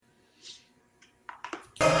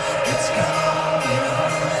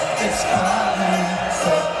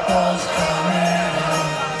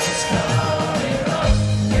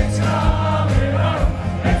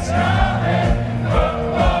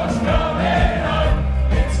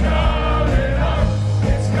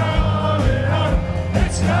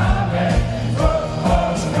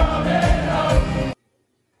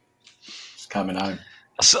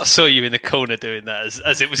saw you in the corner doing that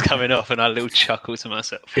as it was coming off, and I had a little chuckle to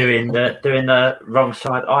myself. Doing the wrong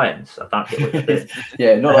side irons. I don't get what you're doing.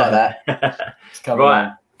 Yeah, not like that.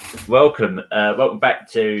 Right. Welcome back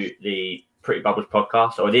to the Pretty Bubbles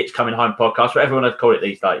podcast, or the It's Coming Home podcast, whatever you want to call it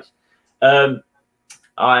these days.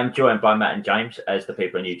 I'm joined by Matt and James, as the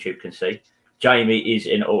people on YouTube can see. Jamie is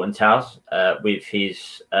in Alton Towers with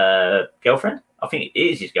his girlfriend. I think it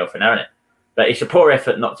is his girlfriend, isn't it? But it's a poor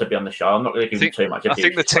effort not to be on the show. I'm not going to give him too much abuse. I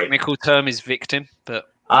think the technical term is victim,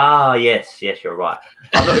 but yes, you're right.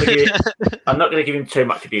 I'm not going to give him too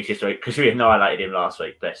much abuse this week because we annihilated him last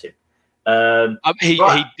week. Bless him. He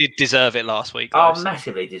did deserve it last week.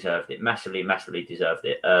 Massively deserved it. Massively deserved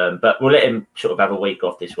it. But we'll let him sort of have a week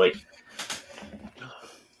off this week.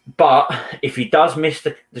 But if he does miss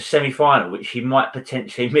the semi-final, which he might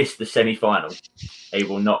potentially miss the semi-final, he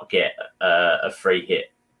will not get a free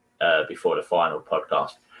hit before the final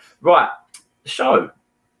podcast. Right. So,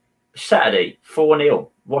 Saturday, 4-0.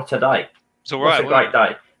 What a day. It's all right. What a great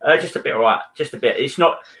day. Just a bit all right. Just a bit. It's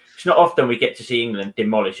not often we get to see England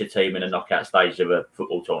demolish a team in a knockout stage of a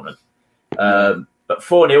football tournament. But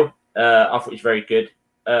 4-0, I thought it was very good.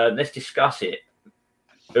 Let's discuss it.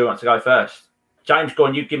 Who wants to go first? James, go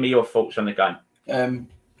on. You give me your thoughts on the game.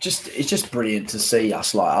 It's just brilliant to see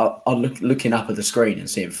us. Like, I looking up at the screen and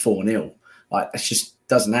seeing 4-0. Like, it just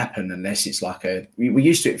doesn't happen unless it's like we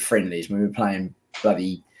used to it friendlies when we were playing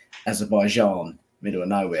bloody Azerbaijan, middle of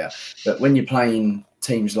nowhere. But when you're playing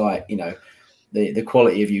teams like, the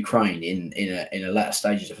quality of Ukraine in a latter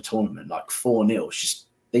stages of a tournament, like 4-0, it's just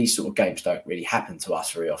these sort of games don't really happen to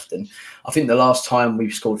us very often. I think the last time we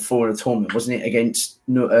scored 4 in a tournament, wasn't it against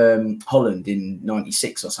Holland in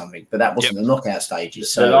 '96 or something? But that wasn't the knockout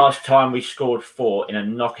stages. So the last time we scored 4 in a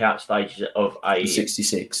knockout stages of a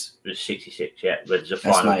 66. It was 66, yeah. It was a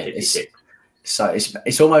final 66. So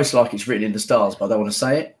it's almost like it's written in the stars, but I don't want to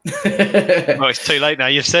say it. Well, it's too late now.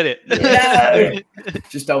 You've said it. No,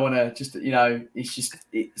 just don't want to. It's just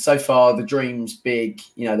so far the dream's big.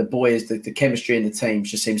 The boys, the chemistry in the team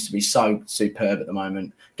just seems to be so superb at the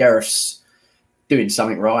moment. Gareth's doing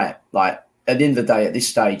something right. Like, at the end of the day, at this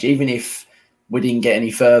stage, even if we didn't get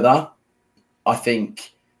any further, I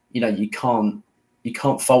think you can't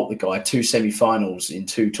fault the guy. 2 semi-finals in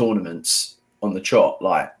 2 tournaments on the trot,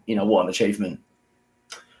 what an achievement.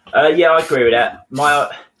 Yeah, I agree with that.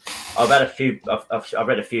 I've read a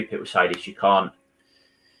few people say this. You can't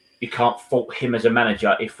fault him as a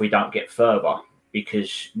manager if we don't get further,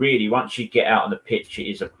 because really, once you get out on the pitch,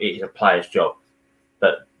 it is a player's job.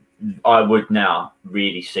 But I would now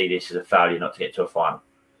really see this as a failure not to get to a final.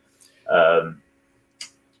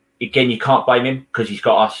 Again, you can't blame him because he's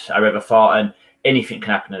got us however far, and anything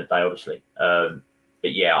can happen in a day, obviously.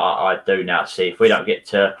 But yeah, I do now see if we don't get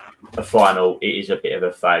to a final, it is a bit of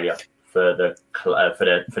a failure for the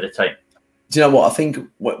team. Do you know what I think?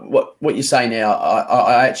 What you're saying now,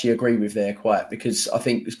 I actually agree with there quite, because I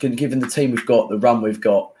think given the team we've got, the run we've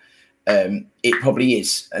got, it probably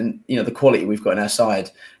is, and the quality we've got on our side.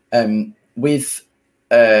 I think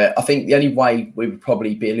the only way we would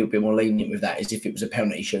probably be a little bit more lenient with that is if it was a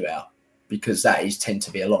penalty shootout, because that tend to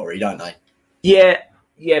be a lottery, don't they? Yeah,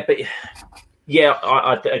 but. Yeah,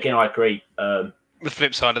 I agree. The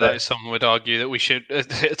flip side of that is someone would argue that we should, a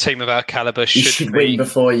team of our calibre should win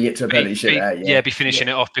before you get to a penalty shootout. Be finishing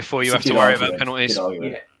it off before you have to worry about penalties.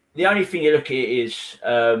 Yeah. The only thing you look at is,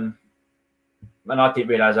 and I didn't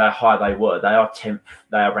realise how high they were. They are 10th.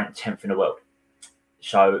 They are ranked 10th in the world.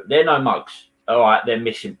 So they're no mugs. All right, they're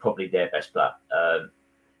missing probably their best player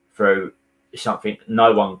through something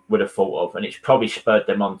no one would have thought of, and it's probably spurred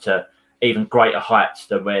them on to even greater heights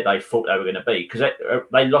than where they thought they were going to be, because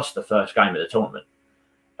they lost the first game of the tournament.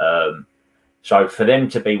 So for them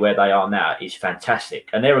to be where they are now is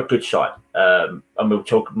fantastic. And they're a good side. And we'll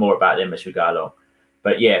talk more about them as we go along.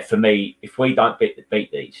 But yeah, for me, if we don't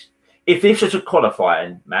beat these, if this was a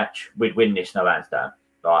qualifying match, we'd win this no hands down.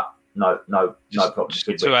 Like, no problem.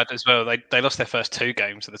 Just to add as well, they lost their first 2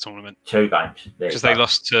 games of the tournament. 2 games. Because they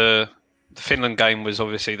lost to... The Finland game was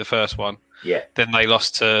obviously the first one. Yeah. Then they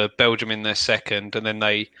lost to Belgium in their second, and then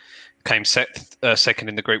they came second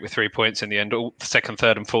in the group with 3 points in the end. All second,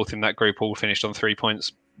 third, and fourth in that group all finished on 3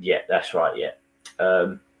 points. Yeah, that's right. Yeah.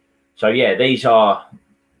 So yeah, these are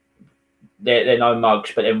they're no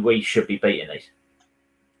mugs, but then we should be beating these.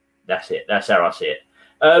 That's it. That's how I see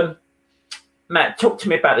it. Matt, talk to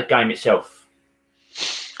me about the game itself.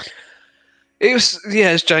 It was,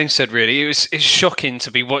 as James said, really, it's shocking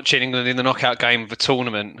to be watching England in the knockout game of a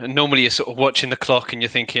tournament. And normally you're sort of watching the clock and you're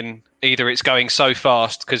thinking either it's going so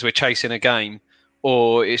fast because we're chasing a game,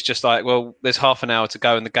 or it's just like, well, there's half an hour to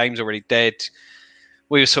go and the game's already dead.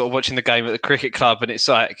 we were sort of watching the game at the cricket club, and it's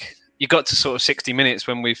like you got to sort of 60 minutes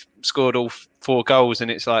when we've scored all 4 goals,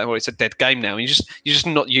 and it's like, well, it's a dead game now. And you're just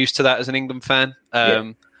not used to that as an England fan.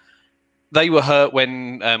 They were hurt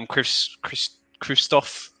when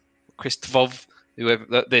Krzysztof,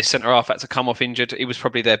 whoever their centre half, had to come off injured. He was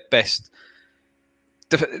probably their best.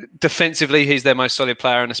 Defensively, he's their most solid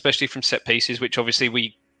player, and especially from set pieces, which obviously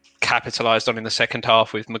we capitalised on in the second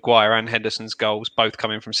half with Maguire and Henderson's goals, both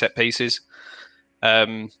coming from set pieces.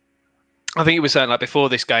 I think it was like before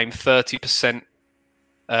this game, 30%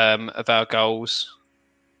 of our goals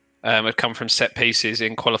had come from set pieces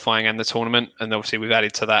in qualifying and the tournament, and obviously we've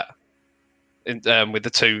added to that with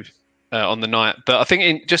the 2 on the night. But I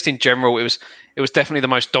think in general, it was definitely the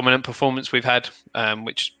most dominant performance we've had,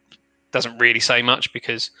 which doesn't really say much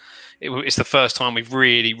because it's the first time we've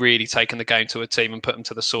really, really taken the game to a team and put them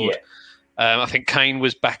to the sword. I think Kane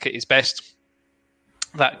was back at his best.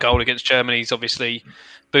 That goal against Germany's obviously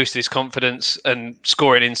boosted his confidence, and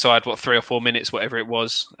scoring inside 3 or 4 minutes, whatever it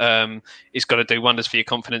was, is going to do wonders for your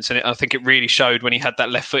confidence. And I think it really showed when he had that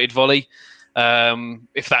left-footed volley.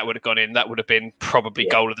 If that would have gone in, that would have been probably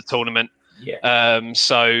goal of the tournament.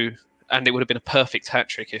 And it would have been a perfect hat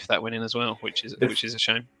trick if that went in as well, which is a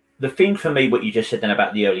shame. The thing for me, what you just said then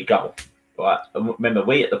about the early goal, right? Remember,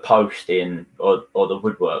 we at the post or the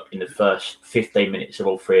woodwork in the first 15 minutes of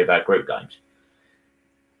all 3 of our group games.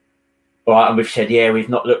 All right, and we've said, we've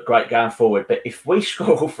not looked great going forward, but if we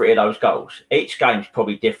score all 3 of those goals, each game's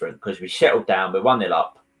probably different because we settled down, we're 1-0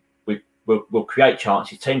 up, we'll create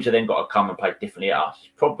chances. Teams have then got to come and play differently at us.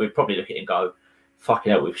 We'll probably look at it and go,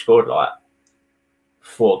 fucking hell, we've scored like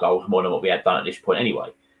 4 goals more than what we had done at this point anyway.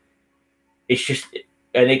 It's just,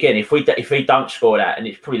 and again, if we don't score that, and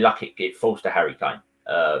it's probably lucky it falls to Harry Kane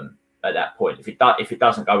at that point. If it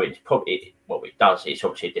doesn't go in, it's probably it does. It's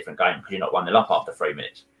obviously a different game because you're not 1-0 up after 3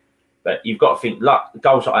 minutes. But you've got to think,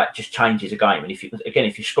 goals like that just changes a game. And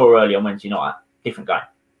if you score early on Wednesday night, different game.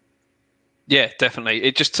 Yeah, definitely.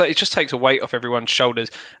 It just takes a weight off everyone's shoulders,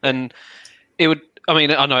 and it would. I mean,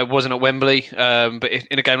 I know it wasn't at Wembley, but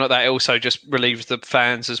in a game like that, it also just relieves the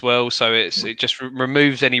fans as well. So it just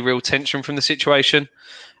removes any real tension from the situation.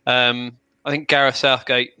 I think Gareth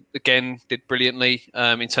Southgate again did brilliantly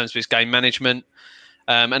in terms of his game management.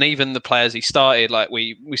 And even the players he started, like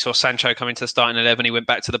we saw Sancho come into the starting 11, he went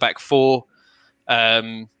back to the back 4.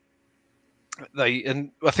 And I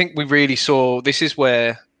think we really saw this is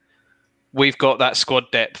where we've got that squad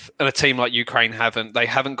depth, and a team like Ukraine haven't. They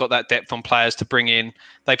haven't got that depth on players to bring in.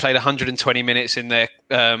 They played 120 minutes in their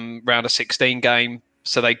round of 16 game,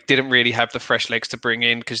 so they didn't really have the fresh legs to bring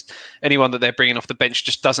in because anyone that they're bringing off the bench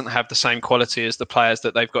just doesn't have the same quality as the players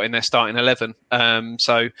that they've got in their starting 11.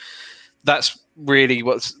 So that's really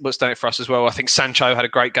what's done it for us as well. I think Sancho had a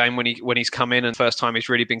great game when he's come in, and first time he's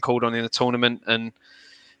really been called on in the tournament, and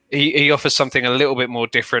he offers something a little bit more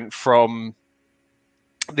different from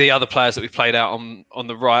the other players that we've played out on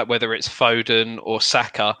the right, whether it's Foden or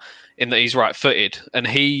Saka, in that he's right-footed, and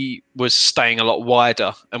he was staying a lot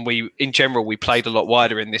wider. And we played a lot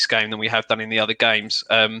wider in this game than we have done in the other games.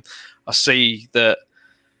 I see that.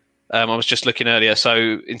 I was just looking earlier.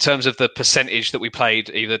 So in terms of the percentage that we played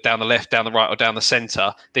either down the left, down the right, or down the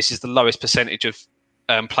centre, this is the lowest percentage of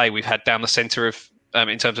play we've had down the centre of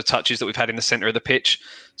in terms of touches that we've had in the centre of the pitch.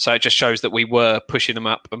 So it just shows that we were pushing them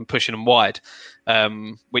up and pushing them wide,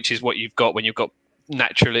 which is what you've got when you've got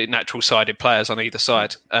natural sided players on either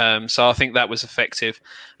side. So I think that was effective.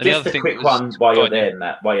 And just a quick one while you're there,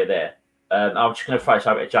 Matt. While you're there, I was just going to throw this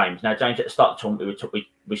over to James. Now, James, at the start of the tournament,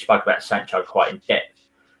 we spoke about Sancho quite in depth,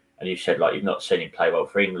 and you said you've not seen him play well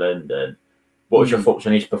for England. And what was your thoughts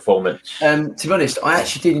on his performance? To be honest, I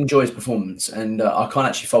actually did enjoy his performance, and I can't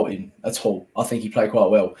actually fault him at all. I think he played quite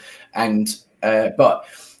well. And but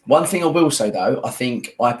one thing I will say though, I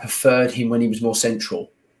think I preferred him when he was more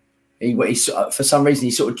central. He for some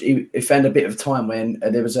reason he found a bit of time when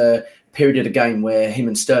there was a period of the game where him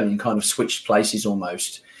and Sterling kind of switched places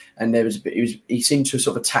almost, and he seemed to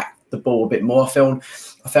sort of attack the ball a bit more. I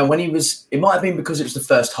found when he was, it might have been because it was the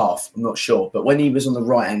first half, I'm not sure, but when he was on the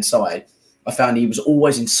right hand side, I found he was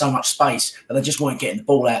always in so much space that they just weren't getting the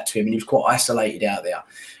ball out to him, and he was quite isolated out there.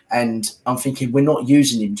 And I'm thinking we're not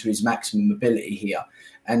using him to his maximum ability here.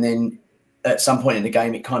 And then at some point in the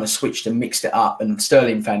game, it kind of switched and mixed it up, and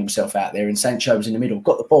Sterling found himself out there, and Sancho was in the middle,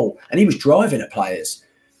 got the ball, and he was driving at players.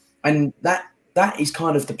 And that is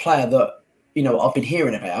kind of the player that I've been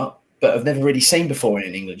hearing about, but I've never really seen before in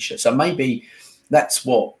an England shirt. So maybe that's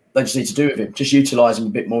what they just need to do with him. Just utilise him a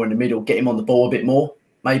bit more in the middle, get him on the ball a bit more,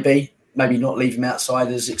 maybe not leave him outside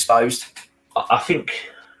as exposed. I think,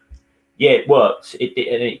 it worked.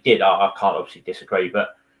 It did. I can't obviously disagree,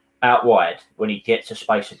 but out wide, when he gets a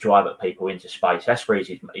space to drive at people into space, that's where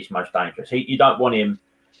he's most dangerous. You don't want him.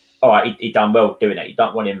 All right, he done well doing it. You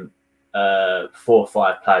don't want him 4 or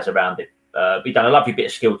 5 players around him. He done a lovely bit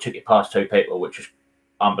of skill, took it past 2 people, which was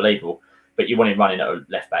unbelievable. But you want him running at a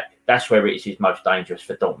left back. That's where it is his most dangerous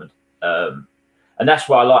for Dortmund. And that's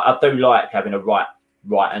why I do like having a right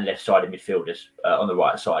and left sided midfielders on the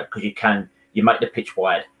right side, because you make the pitch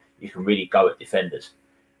wide. You can really go at defenders,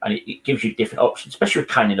 and it gives you different options, especially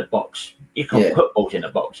with Kane in the box. You can put balls in the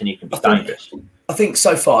box, and you can be dangerous. I think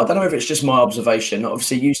so far, I don't know if it's just my observation.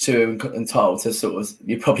 Obviously, used to and told to sort of,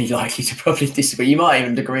 you're probably likely to disagree. You might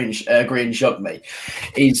even agree and shock me.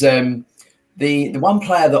 Is the one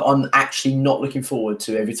player that I'm actually not looking forward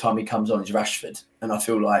to every time he comes on is Rashford, and I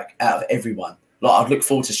feel like out of everyone, like I'd look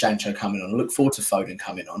forward to Sancho coming on, I look forward to Foden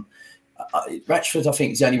coming on. Rashford, I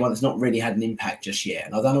think, is the only one that's not really had an impact just yet,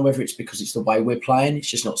 and I don't know whether it's because it's the way we're playing; it's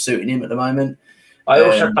just not suiting him at the moment. I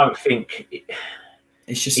also don't think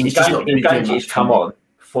it's just in games he's come on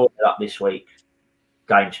 4 up this week.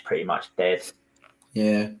 Game's pretty much dead.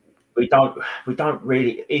 Yeah, we don't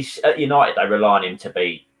really. He's at United. They rely on him to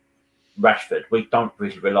be Rashford. We don't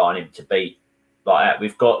really rely on him to be like that.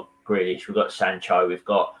 We've got Grealish, we've got Sancho, we've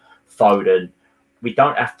got Foden. We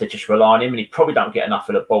don't have to just rely on him, and he probably don't get enough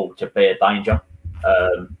of the ball to be a danger.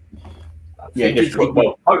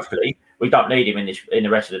 Hopefully we don't need him in the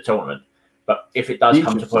rest of the tournament. But if it does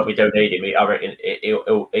come to a point we do need him, I reckon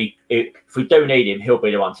if we do need him, he'll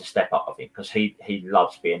be the one to step up. I think, because he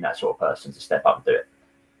loves being that sort of person to step up and do it.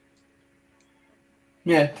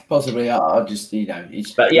 Yeah, possibly. I just,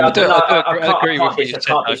 he's... But yeah, I agree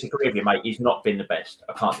with you, mate. He's not been the best.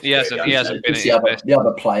 I can't. He hasn't been the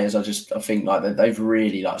other players. I think like they've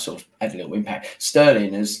really like sort of had a little impact.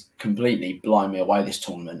 Sterling has completely blown me away this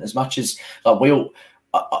tournament. As much as like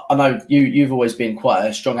I know you've always been quite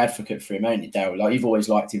a strong advocate for him, ain't you, Daryl? Like you've always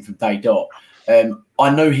liked him from day dot. I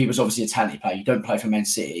know he was obviously a talented player. You don't play for Man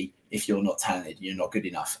City if you're not talented. You're not good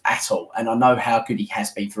enough at all. And I know how good he has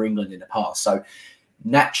been for England in the past. So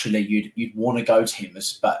naturally, you'd want to go to him,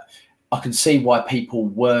 but I can see why people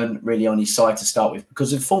weren't really on his side to start with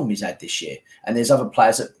because of the form he's had this year. And there's other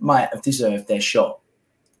players that might have deserved their shot.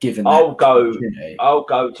 Given I'll go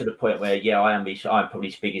to the point where I'm probably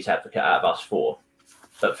his biggest advocate out of us 4.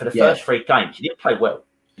 But for the first 3 games, he didn't play well.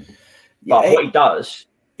 But what he does,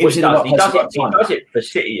 he does it for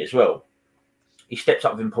City as well. He steps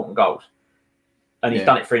up with important goals, and he's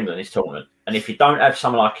done it for England this tournament. And if you don't have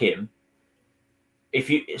someone like him, if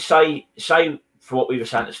you say for what we were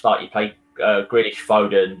saying at the start, you play Grealish,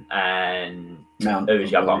 Foden, and Mount. Who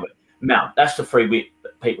was the other one? Mount. That's the 3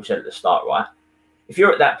 people said at the start, right? If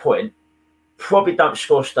you're at that point, probably don't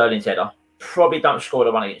score Sterling's header. Probably don't score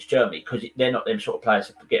the one against Germany because they're not them sort of players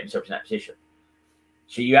to get themselves in that position.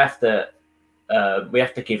 So you have to, we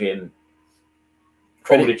have to give him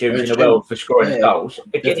all the dues in the world for scoring goals.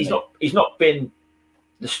 Again, he's not been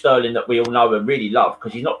the Sterling that we all know and really love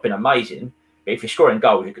because he's not been amazing. But if you're scoring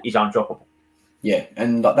goals, he's undroppable. Yeah,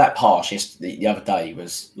 and like that pass the other day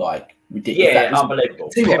was like ridiculous. Yeah, unbelievable.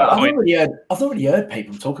 I've not really heard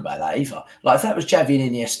people talk about that either. Like if that was Xavi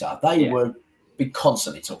and Iniesta, they would be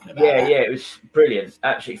constantly talking about that. Yeah, it was brilliant,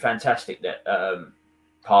 absolutely fantastic that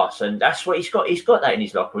pass, and that's what he's got. He's got that in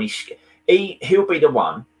his locker. He'll be the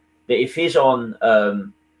one that if he's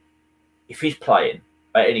on, if he's playing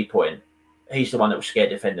at any point, he's the one that will scare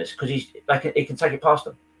defenders because he can take it past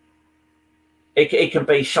them. It can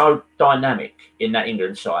be so dynamic in that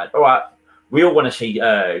England side. All right, we all want to see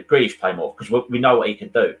Grealish play more because we know what he can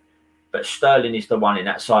do. But Sterling is the one in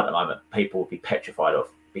that side at the moment people will be petrified of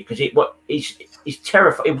because he's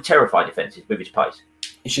terrified. He will terrify defences with his pace.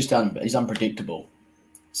 It's just he's unpredictable.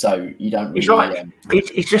 So you don't. He's right.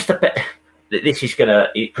 It's just a bit. This is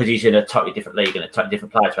because he's in a totally different league and a totally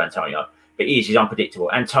different player to Antonio. But he's unpredictable.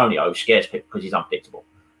 Antonio scares people because he's unpredictable.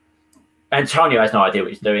 Antonio has no idea what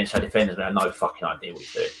he's doing, so defenders have no fucking idea what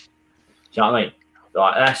he's doing. Do you know what I mean?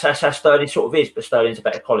 Like that's how Sterling sort of is, but Sterling's a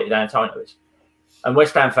better quality than Antonio is. And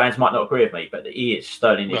West Ham fans might not agree with me, but he is.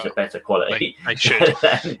 Sterling is a better quality. They should.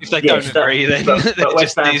 If they don't agree, then but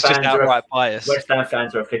West Ham he's just outright biased. West Ham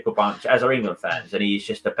fans are a fickle bunch, as are England fans, and he's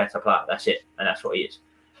just a better player. That's it, and that's what he is.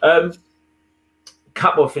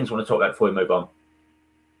 Couple of things I want to talk about before we move on.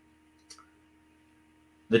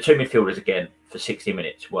 The 2 midfielders again for 60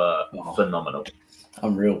 minutes were phenomenal.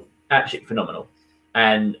 Unreal. Absolutely phenomenal.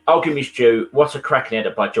 And I'll give him his due. What a cracking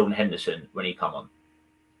header by Jordan Henderson when he come on.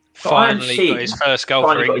 Finally got his first goal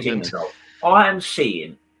for England. I am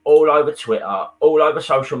seeing all over Twitter, all over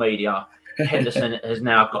social media, Henderson has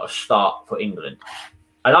now got a start for England.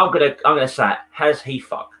 And I'm gonna say, has he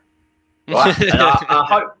fucked? Right? And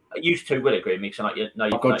I you two will agree with me because I know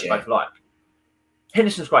you God, both like.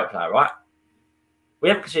 Henderson's a great player, right? We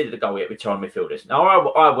haven't considered the goal yet with two holding midfielders. Now,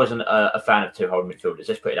 I wasn't a fan of two holding midfielders.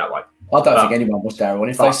 Let's put it that way. I don't think anyone was, Daryl. And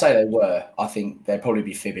if they say they were, I think they'd probably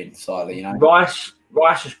be fibbing slightly. You know, Rice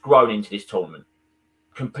has grown into this tournament,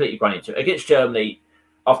 completely grown into it. Against Germany,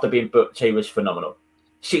 after being booked, he was phenomenal.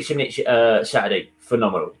 60 minutes Saturday,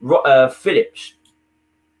 phenomenal. Phillips,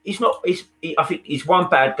 I think his one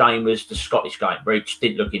bad game was the Scottish game where he just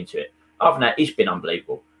didn't look into it. Other than that, he's been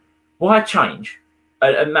unbelievable. Why change?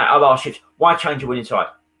 And Matt, I'll ask you, why change a winning side?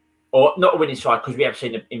 Or not a winning side, because we have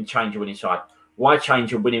seen him change a winning side. Why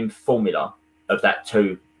change a winning formula of that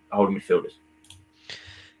two holding midfielders?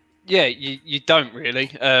 Yeah, you don't really.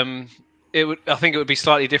 I think it would be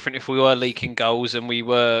slightly different if we were leaking goals and we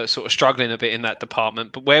were sort of struggling a bit in that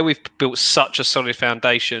department. But where we've built such a solid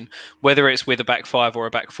foundation, whether it's with a back five or a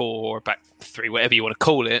back four or a back three, whatever you want to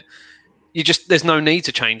call it, there's no need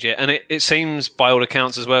to change it. And it seems by all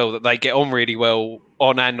accounts as well that they get on really well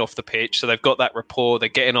on and off the pitch. So they've got that rapport, they're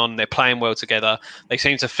getting on, they're playing well together. They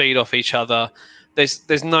seem to feed off each other.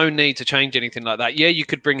 There's no need to change anything like that. Yeah, you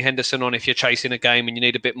could bring Henderson on if you're chasing a game and you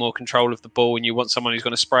need a bit more control of the ball and you want someone who's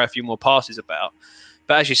going to spray a few more passes about.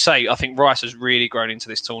 But as you say, I think Rice has really grown into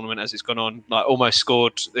this tournament as it's gone on. Like almost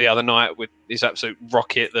scored the other night with his absolute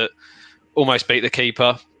rocket that almost beat the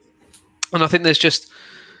keeper. And I think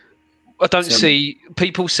I don't see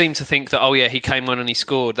people seem to think that, oh yeah, he came on and he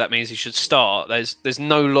scored, that means he should start. There's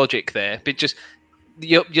no logic there. But just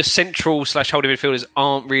your central / holding midfielders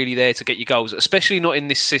aren't really there to get you goals, especially not in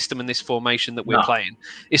this system and this formation that we're playing.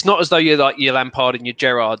 It's not as though you're like your Lampard and your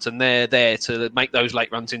Gerrards and they're there to make those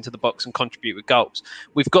late runs into the box and contribute with goals.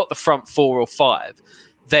 We've got the front 4 or 5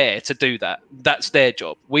 there to do that. That's their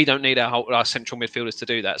job. We don't need our central midfielders to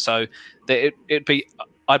do that. So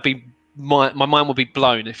my mind would be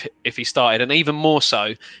blown if he started, and even more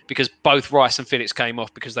so because both Rice and Phillips came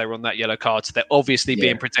off because they were on that yellow card. So they're obviously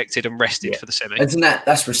being protected and rested for the semi. Isn't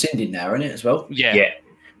that's rescinded now, isn't it, as well? Yeah.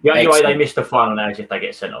 The only way they miss the final now is if they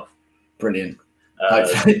get sent off. Brilliant.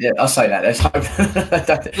 I'll say that. Let's hope.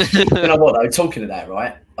 You know what, though? Talking of that,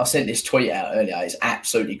 right? I sent this tweet out earlier. It's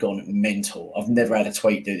absolutely gone mental. I've never had a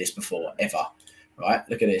tweet do this before, ever. Right?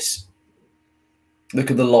 Look at this.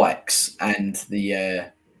 Look at the likes and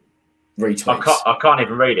the retweets. I can't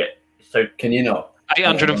even read it. So can you not?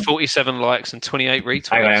 847 likes and 28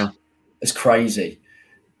 retweets. It's crazy.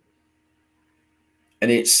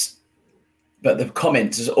 But the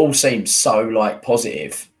comments all seem so like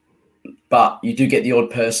positive. But you do get the odd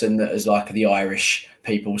person that is like the Irish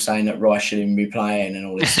people saying that Rice shouldn't be playing and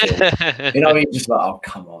all this stuff. You know, you're just like, oh,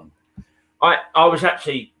 come on. I was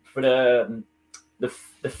actually for the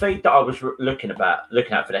feed that I was looking at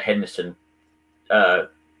for the Henderson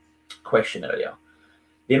question earlier.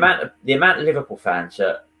 The amount of Liverpool fans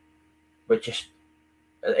that were just,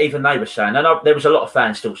 even they were saying, and there was a lot of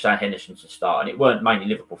fans still saying Henderson should start, and it weren't mainly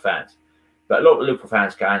Liverpool fans, but a lot of Liverpool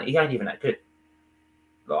fans going, he ain't even that good.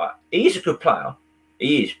 Like, he is a good player,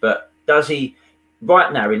 he is, but does he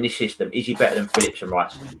right now in this system? Is he better than Phillips and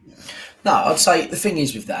Rice? No, I'd say the thing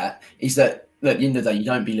is with that is that at the end of the day, you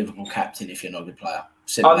don't be Liverpool captain if you're not a good player.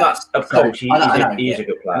 Of course, he is a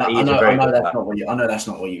good player. I know that's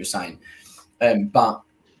not what you were saying. But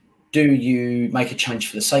do you make a change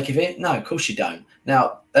for the sake of it? No, of course you don't.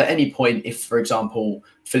 Now, at any point, if, for example,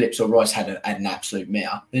 Phillips or Rice had an absolute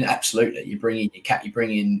mare, then absolutely, you bring in you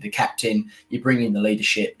bring in the captain, you bring in the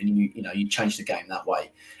leadership, and you change the game that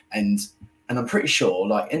way. And I'm pretty sure,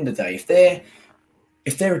 like, end of the day,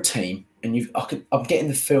 if they're a team, and I'm getting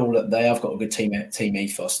the feel that they have got a good team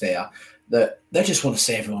ethos there, that they just want to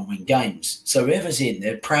see everyone win games. So whoever's in,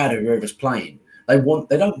 they're proud of whoever's playing. They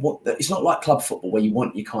don't want. It's not like club football where you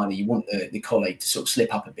want the colleague to sort of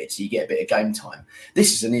slip up a bit so you get a bit of game time.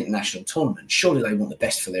 This is an international tournament. Surely they want the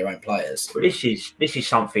best for their own players. Well, this is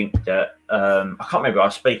something that I can't remember. I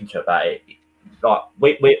was speaking to about it. Like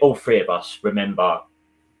we all three of us remember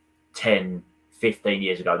 10, 15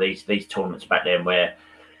 years ago these tournaments back then where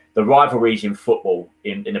the rivalries in football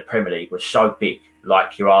in the Premier League were so big,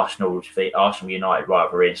 like your Arsenal United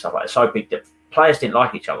rivalry and stuff like that, so big that players didn't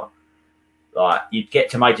like each other. Like, you'd get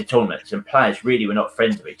to major tournaments and players really were not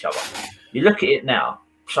friends with each other. You look at it now,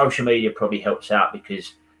 social media probably helps out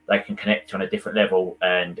because they can connect on a different level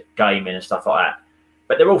and gaming and stuff like that.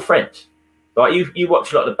 But they're all friends. Like, you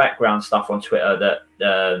watch a lot of the background stuff on Twitter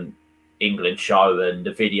that England show and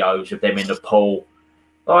the videos of them in the pool.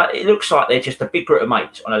 Like, it looks like they're just a big group of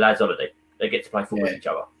mates on a lad's holiday. They get to play football with each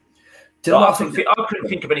other. I couldn't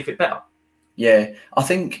think of anything better. Yeah, I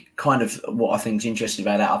think kind of what I think is interesting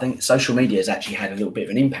about that, I think social media has actually had a little bit of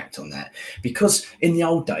an impact on that, because in the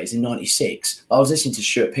old days, in '96, I was listening to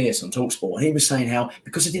Stuart Pearce on TalkSport, and he was saying how,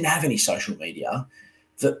 because they didn't have any social media,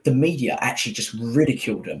 that the media actually just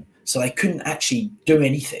ridiculed them. So they couldn't actually do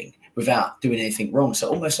anything without doing anything wrong. So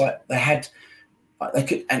almost like they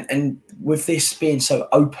could, and with this being so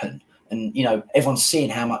open, and everyone's seeing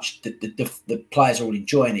how much the players are all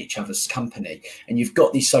enjoying each other's company, and you've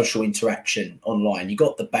got this social interaction online, you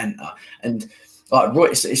got the banter, and like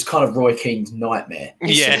it's kind of Roy Keane's nightmare.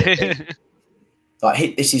 Yeah,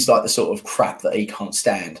 this is like the sort of crap that he can't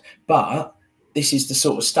stand, but this is the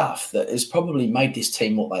sort of stuff that has probably made this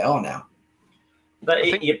team what they are now. But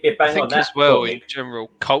I think on that as well, in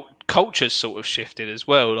general, culture's sort of shifted as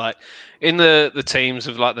well. Like in the teams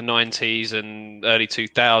of like the 90s and early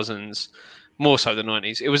 2000s, more so the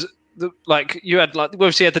 90s, it was like you had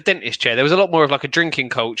obviously had the dentist chair. There was a lot more of like a drinking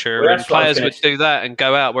culture, and players would do that and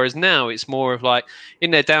go out. Whereas now it's more of like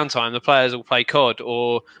in their downtime, the players will play COD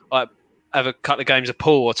or like have a couple of games of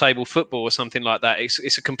pool or table football or something like that.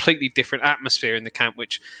 It's a completely different atmosphere in the camp,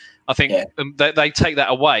 which I think they take that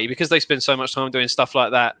away because they spend so much time doing stuff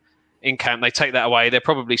like that in camp. They take that away. They're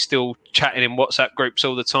probably still chatting in WhatsApp groups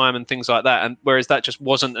all the time and things like that. And whereas that just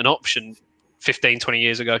wasn't an option 15, 20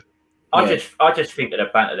 years ago. I just think that the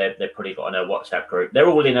banter they've probably got in a WhatsApp group. They're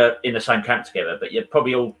all in the same camp together, but you're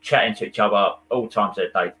probably all chatting to each other all times of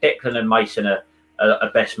the day. Declan and Mason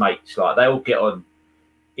are best mates. Like they all get on.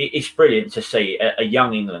 It's brilliant to see a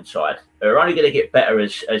young England side who are only going to get better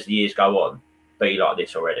as the years go on be like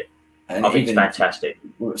this already. And I think it's fantastic.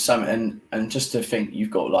 And just to think you've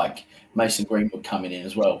got like Mason Greenwood coming in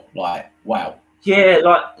as well. Like, wow. Yeah,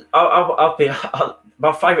 like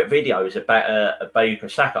my favourite video is about Bayuka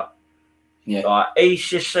Saka. Yeah, like he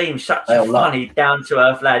just seems such a funny, down to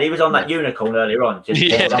earth lad. He was on that unicorn earlier on. I was in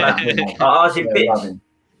bits.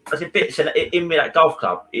 I was in bits, and in me that golf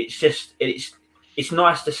club. It's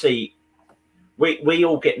nice to see. We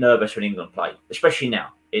all get nervous when England play, especially now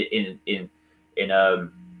in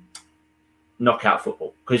knockout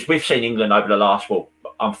football, because we've seen England over the last. Well,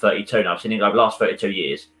 I'm 32 now. I've seen England over the last 32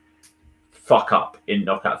 years fuck up in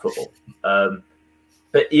knockout football.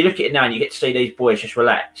 But you look at it now, and you get to see these boys just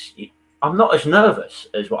relax. I'm not as nervous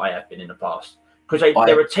as what I have been in the past, because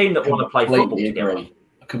they're a team that want to play football together.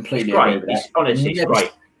 I completely agree. Agree with Honestly, it's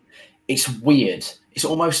great. It's weird. It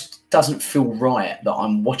almost doesn't feel right that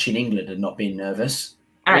I'm watching England and not being nervous.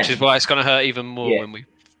 Which is why it's going to hurt even more when we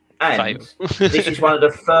fail. This is one of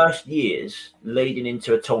the first years leading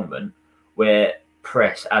into a tournament where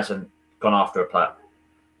press hasn't gone after a player.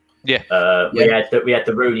 Yeah. We had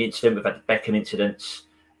the Rooney incident. We've had the Beckham incidents.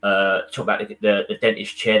 Talk about the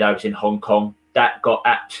dentist chair that was in Hong Kong. That got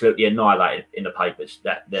absolutely annihilated in the papers.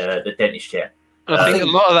 That the dentist chair. I think a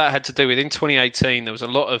lot of that had to do with, in 2018, there was a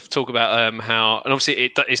lot of talk about how, and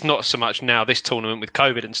obviously it's not so much now, this tournament with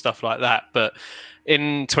COVID and stuff like that, but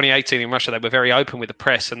in 2018 in Russia, they were very open with the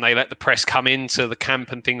press, and they let the press come into the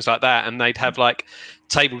camp and things like that, and they'd have like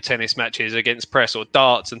table tennis matches against press or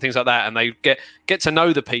darts and things like that, and they get to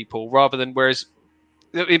know the people rather than, whereas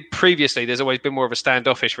previously there's always been more of a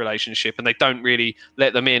standoffish relationship, and they don't really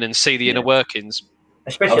let them in and see the inner workings.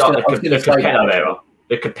 Especially the Capello era.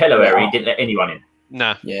 The Capello era, he didn't let anyone in.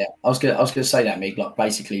 No. Yeah, I was gonna say that, Mig. Like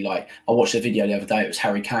basically, like I watched a video the other day. It was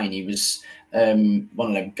Harry Kane. He was one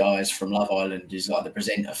of them guys from Love Island. Who's like the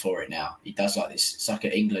presenter for it now. He does like this. It's like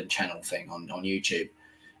an England channel thing on YouTube.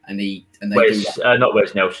 And they not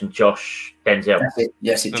Wes Nelson, Josh Denzel. That's it.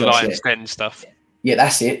 Yes, it's the Josh. Lions Den stuff. Yeah,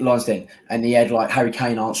 that's it, Lions Den. And he had like Harry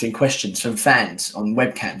Kane answering questions from fans on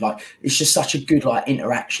webcam. Like it's just such a good like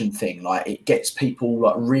interaction thing. Like it gets people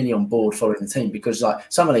like really on board following the team, because like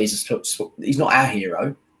some of these he's not our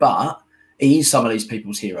hero, but he is some of these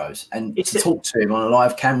people's heroes. And talk to him on a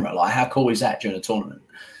live camera, like how cool is that during a tournament?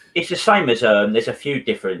 It's the same as there's a few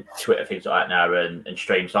different Twitter things like that now and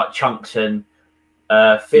streams like Chunks and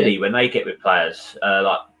Philly when they get with players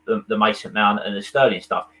like the Mason Mount and the Sterling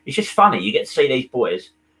stuff. It's just funny. You get to see these boys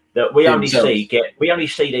that we only see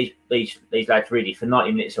these lads really for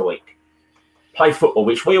 90 minutes a week play football,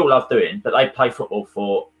 which we all love doing, but they play football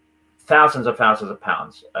for thousands of pounds,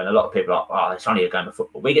 and a lot of people are like, it's only a game of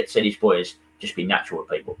football. We get to see these boys just be natural with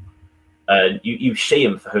people, and you see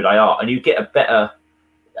them for who they are, and you get a better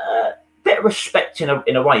respect in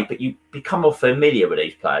a way, but you become more familiar with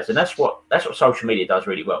these players, and that's what social media does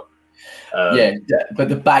really well. But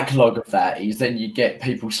the backlog of that is then you get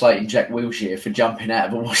people slating Jack Wilshere for jumping out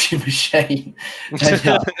of a washing machine.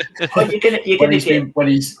 Well, when he's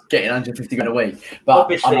getting 150 grand a week. But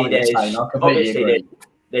obviously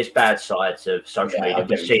there's bad sides of social media.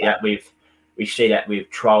 We see that with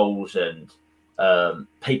trolls and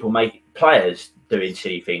people players doing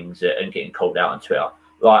silly things and getting called out on Twitter.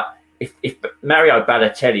 Like if Mario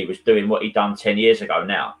Balotelli was doing what he'd done 10 years ago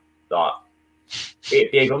now, like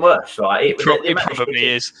it'd be even worse. Like it probably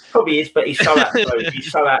is. Probably is, but he's so out of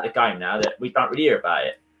the game now that we don't really hear about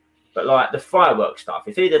it. But like the fireworks stuff,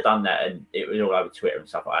 if he'd have done that and it was all over Twitter and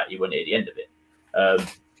stuff like that, you wouldn't hear the end of it.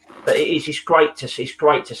 But it's great to see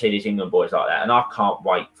these England boys like that, and I can't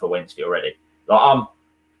wait for Wednesday already. Like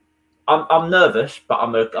I'm nervous, but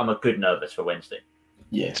I'm a good nervous for Wednesday.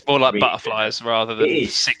 Yeah, it's more like really butterflies rather than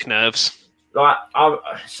sick nerves. Like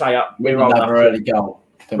I say, we're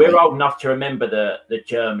old enough to remember the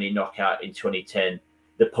Germany knockout in 2010,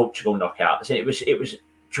 the Portugal knockout. It was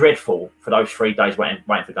dreadful for those 3 days waiting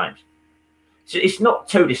for games. So it's not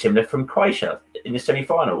too dissimilar from Croatia in the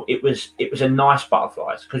semi-final. It was a nice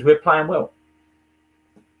butterflies because we're playing well.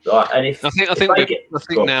 Like, and I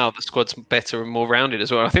think now the squad's better and more rounded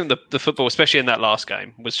as well. I think the football, especially in that last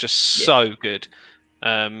game, was just so good.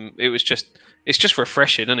 It's just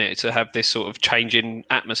refreshing, isn't it, to have this sort of change in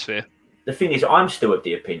atmosphere. The thing is, I'm still of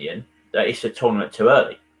the opinion that it's a tournament too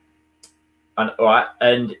early.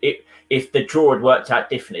 And if the draw had worked out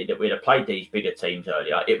differently, that we'd have played these bigger teams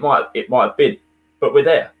earlier, it might have been. But we're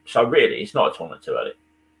there, so really, it's not a tournament too early.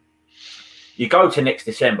 You go to next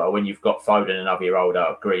December when you've got Foden, another year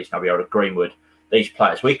older, Greece, another year older, Greenwood. These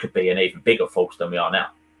players, we could be an even bigger force than we are now.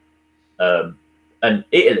 And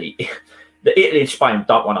Italy and Spain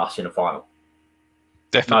don't want us in the final.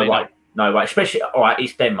 Definitely no way. Especially, all right,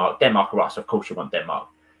 it's Denmark. Denmark or us. Of course you want Denmark.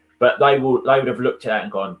 But they would have looked at that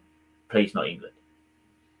and gone, please not England.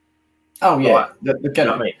 Oh, yeah. You know what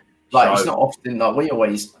I mean? It's not often like we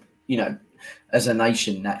always, as a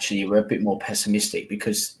nation, naturally, we're a bit more pessimistic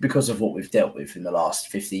because of what we've dealt with in the last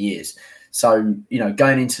 50 years. So,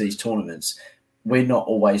 going into these tournaments, we're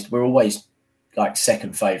always like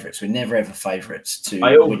second favourites. We're never ever favourites to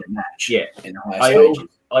win a match in the higher stages.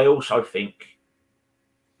 I also think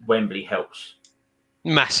Wembley helps.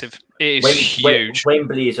 Massive. It is huge.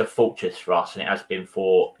 Wembley is a fortress for us, and it has been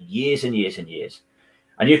for years and years and years.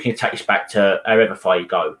 And you can take this back to however far you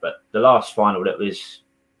go, but the last final that was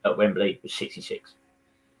at Wembley was 66.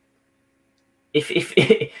 If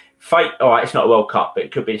fate, all right, it's not a World Cup, but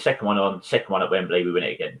it could be the second one at Wembley, we win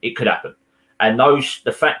it again. It could happen. And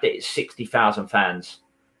the fact that it's 60,000 fans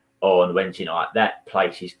on Wednesday night, that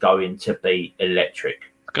place is going to be electric.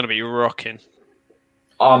 It's going to be rocking.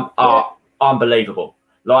 Unbelievable.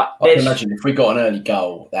 Like, I can imagine if we got an early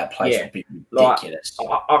goal, that place would be ridiculous.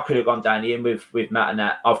 Like, I could have gone down the end with Matt and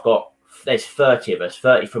that. There's 30 of us,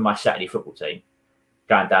 30 from my Saturday football team,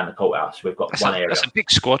 going down the courthouse. We've got one area. That's a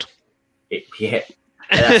big squad.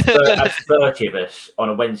 That's 30 of us on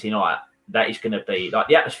a Wednesday night. That is going to be like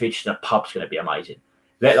the atmosphere just in a pub's going to be amazing,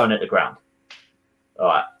 let alone at the ground. All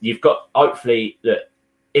right, you've got hopefully that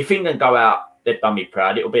if England go out, they've done me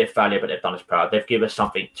proud. It'll be a failure, but they've done us proud. They've given us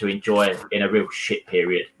something to enjoy in a real shit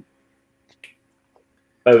period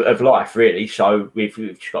of life, really. So we've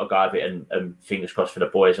just got to go over it and fingers crossed for the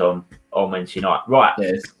boys on Wednesday night. Right.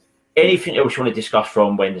 Yes. Anything else you want to discuss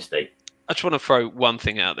from Wednesday? I just want to throw one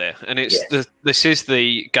thing out there, and it's this is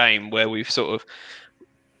the game where we've spoken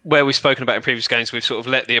about in previous games. We've sort of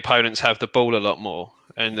let the opponents have the ball a lot more,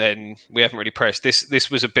 and then we haven't really pressed.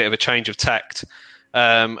 This was a bit of a change of tact.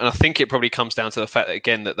 And I think it probably comes down to the fact that,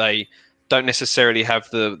 again, that they don't necessarily have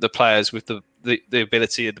the players with the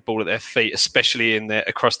ability of the ball at their feet, especially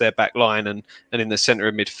across their back line and in the centre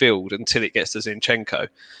of midfield until it gets to Zinchenko.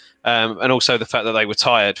 And also the fact that they were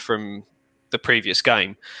tired from the previous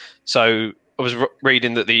game. So I was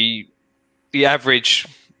reading that the average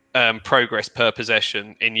progress per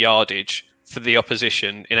possession in yardage for the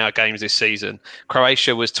opposition in our games this season,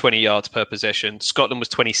 Croatia was 20 yards per possession, Scotland was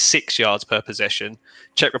 26 yards per possession,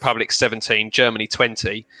 Czech Republic 17, Germany 20.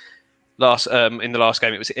 In the last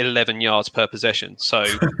game, it was 11 yards per possession. So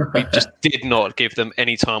we just did not give them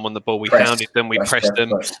any time on the ball. We hounded them, we pressed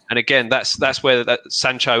them, and again, that's where that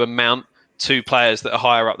Sancho and Mount, two players that are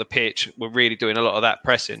higher up the pitch, were really doing a lot of that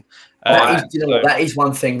pressing. That is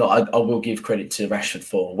one thing that I will give credit to Rashford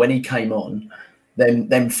for. When he came on,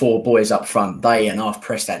 them four boys up front, they and half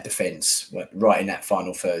pressed that defence right in that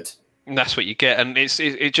final third. And that's what you get, and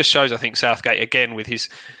it just shows, I think, Southgate again with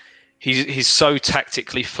he's so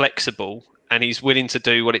tactically flexible, and he's willing to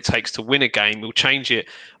do what it takes to win a game. We'll change it.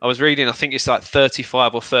 I was reading, I think it's like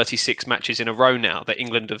 35 or 36 matches in a row now that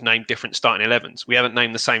England have named different starting 11s. We haven't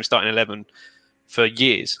named the same starting 11 for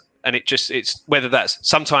years. And it's whether that's,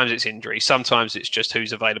 sometimes it's injury, sometimes it's just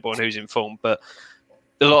who's available and who's in form. But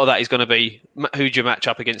a lot of that is going to be who do you match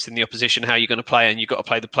up against in the opposition, how you're going to play, and you've got to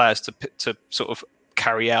play the players to sort of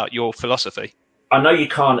carry out your philosophy. I know you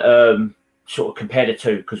can't sort of compare the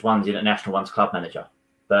two because one's international, one's club manager.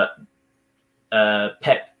 But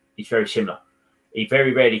Pep is very similar. He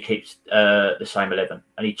very rarely keeps the same 11,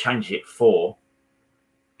 and he changes it for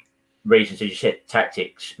reasons, as you said,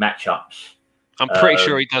 tactics, matchups. I'm pretty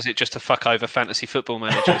sure he does it just to fuck over fantasy football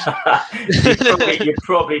managers. you're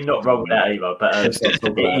probably not wrong with that either, but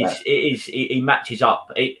he matches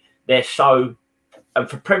up. They're so, and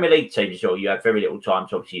for Premier League teams as well, you have very little time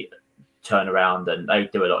to obviously turn around, and they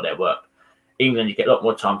do a lot of their work. England, you get a lot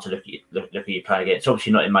more time to look at you playing against.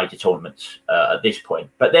 Obviously, not in major tournaments at this point,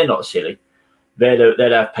 but they're not silly.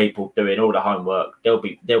 They'll have people doing all the homework. They'll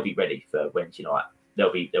be ready for Wednesday night.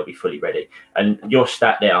 They'll be fully ready. And your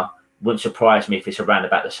stat there wouldn't surprise me if it's around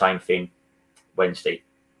about the same thing Wednesday.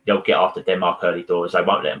 They'll get after Denmark early doors. They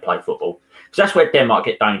won't let them play football because that's where Denmark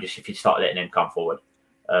get dangerous if you start letting them come forward.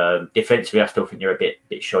 Defensively, I still think they're a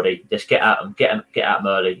bit shoddy. Just get at them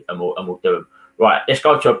early, and we'll do them. Right, let's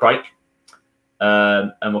go to a break,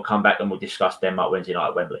 and we'll come back and we'll discuss Denmark Wednesday night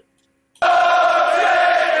at Wembley.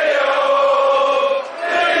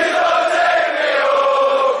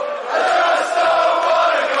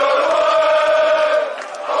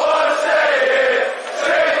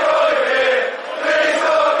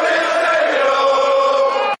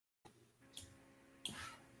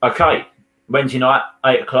 Okay, Wednesday night,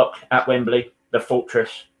 8 o'clock at Wembley, the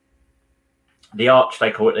Fortress, the Arch they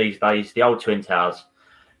call it these days, the old Twin Towers.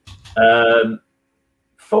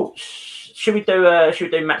 Thoughts? Should we do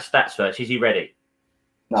Matt's stats first? Is he ready?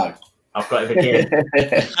 No. I've got it again.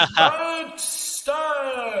 Stats.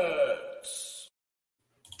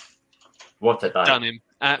 What a day! Done him,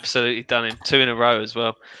 absolutely done him. 2 in a row as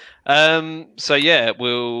well. So yeah,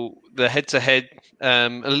 the head-to-head a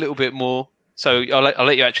little bit more. So I'll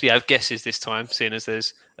let you actually have guesses this time, seeing as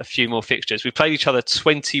there's a few more fixtures. We played each other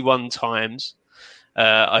 21 times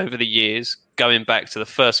over the years, going back to the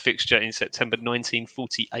first fixture in September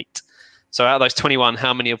 1948. So out of those 21,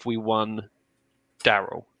 how many have we won,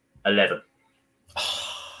 Daryl? 11.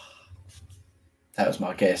 That was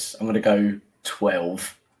my guess. I'm going to go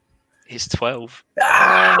 12. It's 12.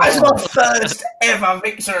 It's my first ever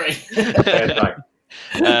victory.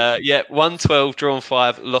 Yeah, won 12, drawn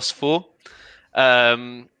 5, lost 4.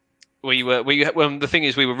 The thing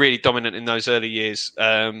is, we were really dominant in those early years.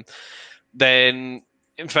 Then,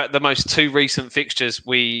 in fact, the most 2 recent fixtures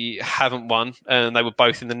we haven't won, and they were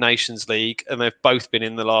both in the Nations League, and they've both been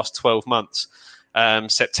in the last 12 months.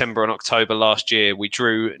 September and October last year, we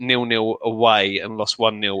drew 0-0 away and lost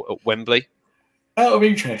 1-0 at Wembley. Out of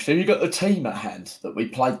interest, have you got the team at hand that we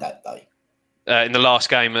played that day? In the last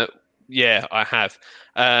game, yeah, I have.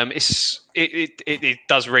 It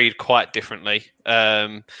does read quite differently.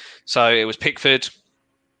 So it was Pickford,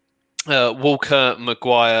 Walker,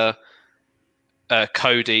 Maguire,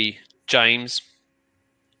 Cody, James,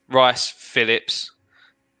 Rice, Phillips,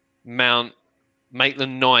 Mount,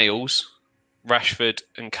 Maitland-Niles, Rashford,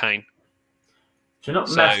 and Kane. So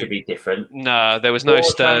not massively different. No, there was no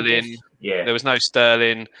Sterling. Yeah, there was no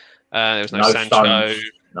Sterling. There was no Sancho. Stones.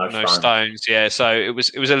 No Stones, yeah. So it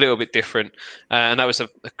was a little bit different, and that was a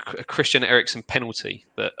Christian Eriksen penalty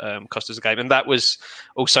that cost us a game, and that was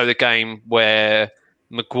also the game where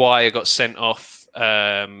Maguire got sent off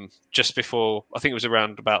just before. I think it was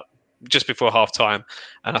just before half time,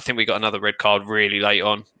 and I think we got another red card really late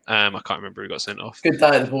on. I can't remember who got sent off. Good day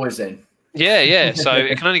at the boys then. Yeah. So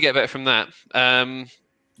it can only get better from that.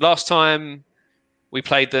 Last time we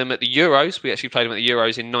played them at the Euros. We actually played them at the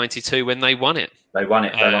Euros in '92 when they won it. They won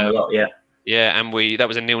it. They won a lot, yeah. Yeah, and that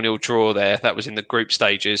was a 0-0 draw there. That was in the group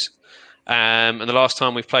stages. And the last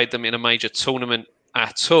time we played them in a major tournament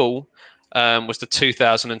at all was the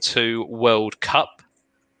 2002 World Cup,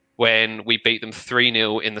 when we beat them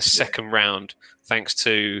 3-0 in the second round, thanks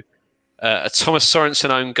to a Thomas Sorensen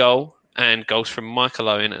own goal and goals from Michael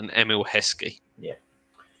Owen and Emil Heskey. Yeah,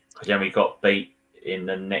 because then we got beat in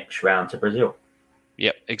the next round to Brazil.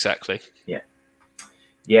 Yep, exactly. Yeah.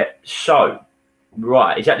 So,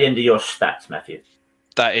 right, is that the end of your stats, Matthew?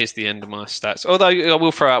 That is the end of my stats. Although I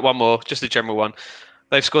will throw out one more, just a general one.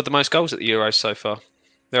 They've scored the most goals at the Euros so far.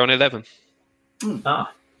 They're on 11.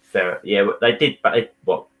 Fair. Yeah, they did. But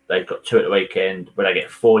they got 2 at the weekend. Where they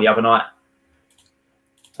get 4 the other night.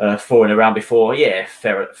 4 in the round before. Yeah,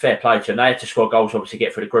 fair play to them. They had to score goals, obviously, to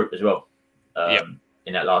get through the group as well.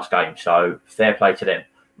 In that last game. So fair play to them.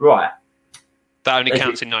 Right. That only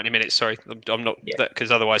counts in 90 minutes. Sorry, I'm not because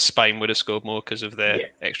otherwise Spain would have scored more because of their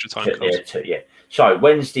extra time goals. Yeah. So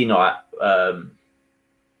Wednesday night,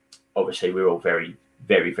 obviously we're all very,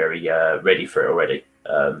 very, very ready for it already.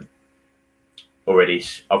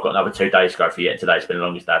 I've got another 2 days to go for yet. Today's been the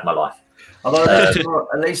longest day of my life. Although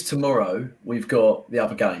at least tomorrow we've got the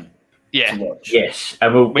other game. Yeah. to watch. Yes,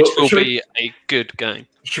 and which will be a good game.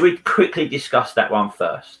 Should we quickly discuss that one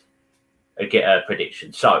first? Get a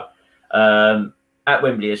prediction. So, at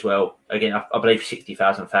Wembley as well. Again, I believe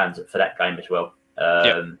 60,000 fans for that game as well.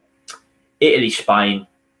 Italy, Spain.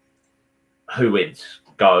 Who wins?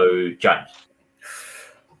 Go, James.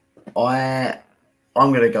 I'm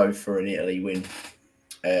going to go for an Italy win.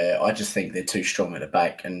 I just think they're too strong at the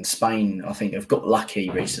back, and Spain, I think, have got lucky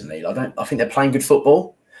recently. I think they're playing good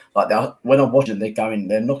football. When I watch them,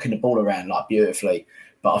 they're knocking the ball around like beautifully.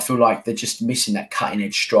 But I feel like they're just missing that cutting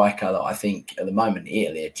edge striker that I think at the moment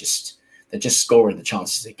Italy they're just scoring the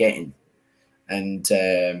chances they're getting, and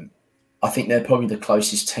I think they're probably the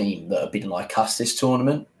closest team that have been like us this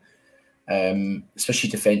tournament,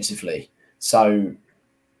 especially defensively. So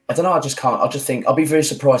I don't know. I just think I'll be very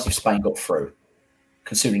surprised if Spain got through,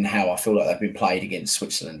 considering how I feel like they've been played against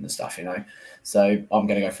Switzerland and stuff. So I'm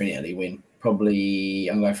going to go for an Italy win. Probably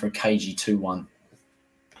I'm going for a KG 2-1.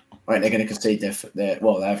 I think they're going to concede they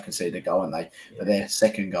have conceded a goal, haven't they? But their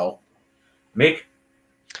second goal. Mick?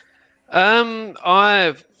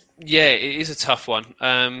 It is a tough one.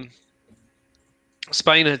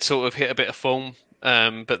 Spain had sort of hit a bit of form,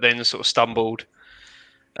 but then sort of stumbled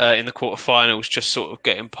in the quarterfinals, just sort of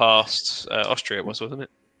getting past Austria, wasn't it?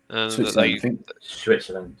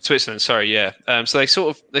 Switzerland. Sorry, yeah. So they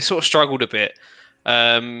sort of struggled a bit,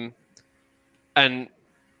 and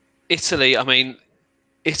Italy. I mean,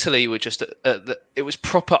 Italy were just it was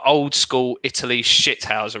proper old school Italy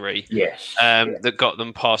shithousery. Yes. That got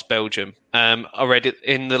them past Belgium. I read it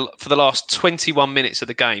for the last 21 minutes of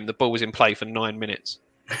the game, the ball was in play for 9 minutes.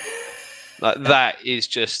 That is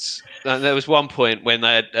just. There was one point when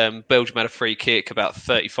they had Belgium had a free kick about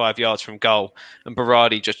 35 yards from goal, and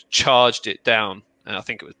Berardi just charged it down. And I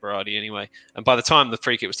think it was Berardi anyway. And by the time the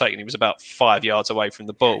free kick was taken, he was about 5 yards away from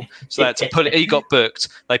the ball. So they had to pull it. He got booked.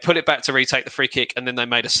 They put it back to retake the free kick, and then they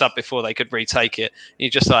made a sub before they could retake it. And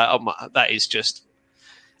you're just like, oh my, that is just.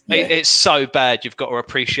 Yeah. It's so bad. You've got to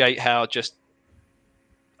appreciate how just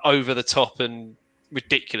over the top and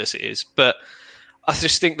ridiculous it is. But I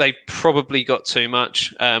just think they probably got too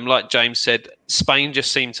much. Like James said, Spain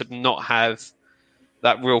just seemed to not have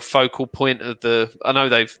that real focal point of the. I know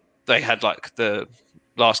they had like the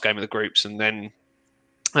last game of the groups, and then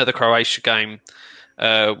the Croatia game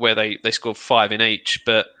where they scored 5 in each,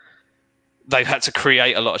 but they've had to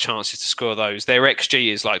create a lot of chances to score those. Their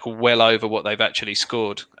XG is like well over what they've actually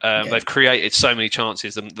scored. They've created so many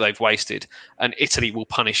chances that they've wasted, and Italy will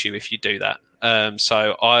punish you if you do that.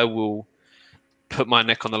 So I will put my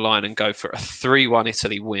neck on the line and go for a 3-1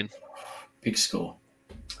 Italy win. Big score.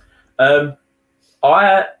 I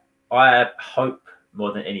hope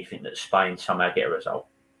more than anything that Spain somehow get a result,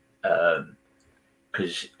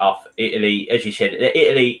 because Italy, as you said,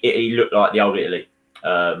 Italy look like the old Italy.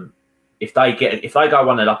 If they go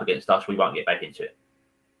 1-0 up against us, we won't get back into it.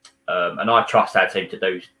 And I trust our team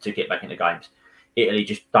to get back into games. Italy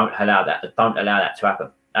just don't allow that. Don't allow that to happen.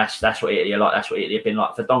 That's what Italy are like. That's what Italy have been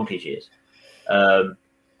like for donkey's years.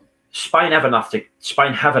 Spain have enough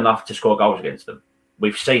to score goals against them.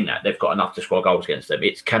 We've seen that they've got enough to score goals against them.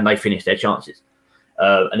 It's can they finish their chances?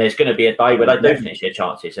 And there's going to be a day where they do finish their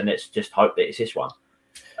chances, and let's just hope that it's this one.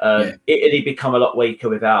 Italy become a lot weaker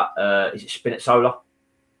without is it Spinazzola?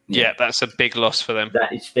 Yeah, that's a big loss for them.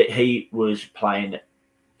 That he was playing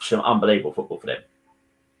some unbelievable football for them.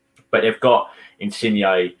 But they've got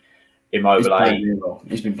Insigne, Immobile.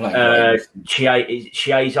 He's been playing.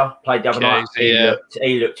 Chiesa played the other night.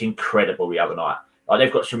 He looked incredible the other night. Like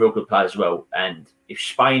they've got some real good players as well. And if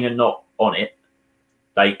Spain are not on it,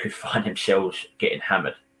 they could find themselves getting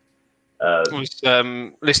hammered. I was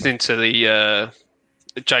listening to the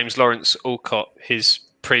James Lawrence Alcott, his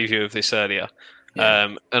preview of this earlier.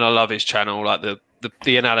 And I love his channel, like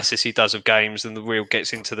the analysis he does of games, and the real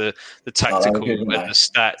gets into the tactical and the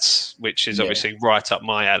stats, which is obviously right up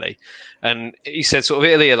my alley. And he said sort of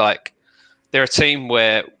Italy are like, they're a team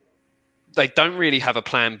where they don't really have a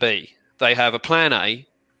plan B. They have a plan A,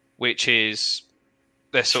 which is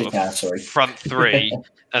their sort of front three,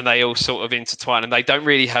 and they all sort of intertwine, and they don't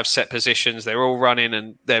really have set positions. They're all running,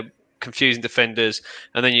 and they're confusing defenders,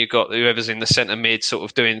 and then you've got whoever's in the centre mid sort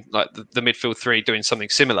of doing like the midfield three doing something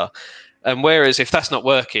similar. And whereas if that's not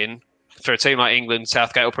working for a team like England,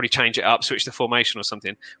 Southgate will probably change it up, switch the formation or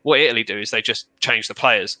something. What Italy do is they just change the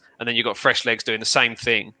players, and then you've got fresh legs doing the same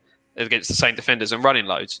thing against the same defenders and running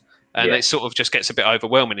loads, and it sort of just gets a bit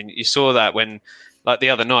overwhelming. And you saw that when, like the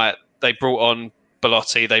other night, they brought on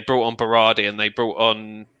Belotti, they brought on Berardi, and they brought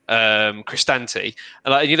on Cristante.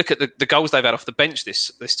 And you look at the goals they've had off the bench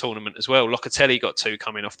this tournament as well. Locatelli got 2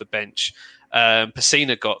 coming off the bench.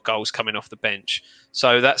 Pessina got goals coming off the bench.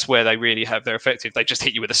 So that's where they really have their effective. They just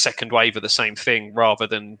hit you with a second wave of the same thing rather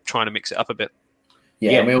than trying to mix it up a bit.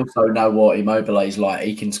 Yeah, and we also know what Immobile's like.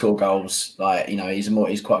 He can score goals. Like,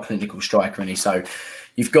 he's quite a clinical striker, and so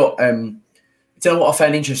you've got. Tell you what I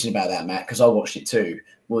found interesting about that, Matt, because I watched it too,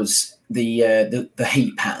 was the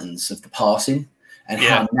heat patterns of the passing and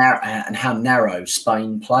how narrow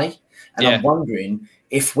Spain play. And I'm wondering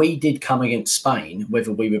if we did come against Spain,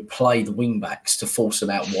 whether we would play the wing backs to force them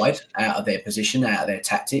out wide, out of their position, out of their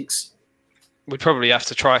tactics. We'd probably have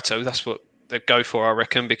to try to. That's what they'd go for, I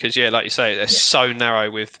reckon, because like you say, they're so narrow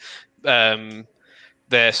with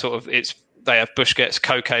their sort of they have Busquets,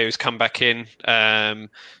 Koke, who's come back in.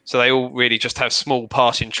 So they all really just have small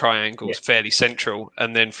passing triangles, fairly central.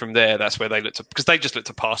 And then from there, that's where they because they just look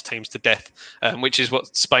to pass teams to death, which is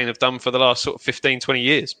what Spain have done for the last sort of 15, 20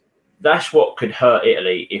 years. That's what could hurt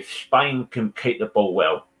Italy. If Spain can keep the ball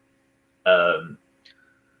well,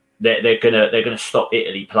 they're gonna stop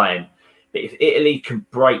Italy playing. But if Italy can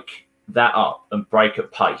break that up and break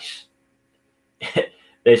at pace,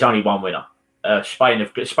 there's only one winner. Spain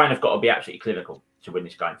have got to be absolutely clinical to win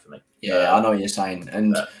this game for me. Yeah, I know what you're saying,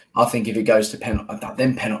 and I think if it goes to penalty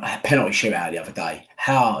shootout the other day,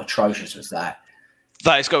 how atrocious was that?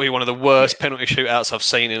 That has got to be one of the worst penalty shootouts I've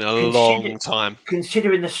seen in a long time.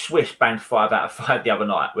 Considering the Swiss banged 5 out of 5 the other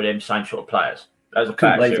night with them same sort of players, that was a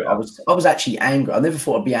bad shootout. I was actually angry. I never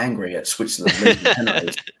thought I'd be angry at Switzerland losing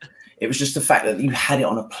penalties. It was just the fact that you had it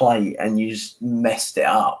on a plate and you just messed it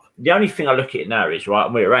up. The only thing I look at now is,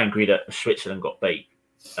 right, we were angry that Switzerland got beat.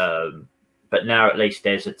 But now at least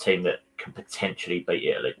there's a team that can potentially beat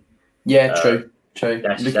Italy. Yeah, true.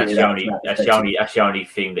 That's the only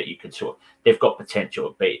thing that you can sort of... They've got potential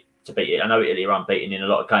to beat it. I know Italy are unbeaten in a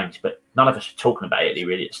lot of games, but none of us are talking about Italy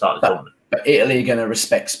really at the start of the tournament. But Italy are going to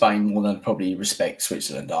respect Spain more than probably respect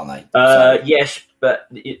Switzerland, aren't they? Yes, but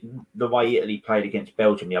the way Italy played against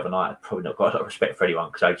Belgium the other night, I've probably not got a lot of respect for anyone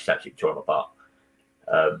because they just absolutely tore them apart.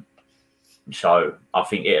 So I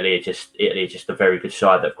think Italy are just a very good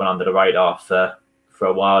side that've gone under the radar for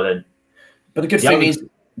a while. But the good thing is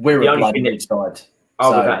we're a bloody good side.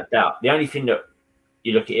 Oh, without a doubt. The only thing that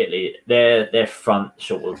you look at Italy, their front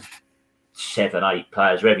sort of 7, 8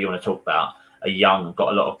 players, whatever you want to talk about, are young,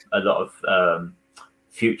 got a lot of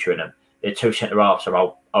future in them. Their 2 centre halves are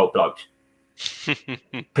old blokes.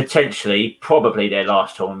 Potentially, probably their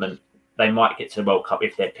last tournament, they might get to the World Cup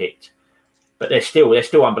if they're picked. But they're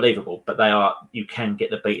still unbelievable. But you can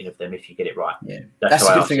get the beating of them if you get it right. Yeah, that's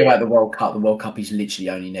the good thing about the World Cup. The World Cup is literally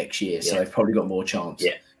only next year, so they've probably got more chance.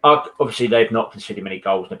 Yeah, obviously they've not conceded many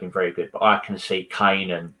goals and they've been very good. But I can see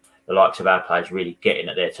Kane and the likes of our players really getting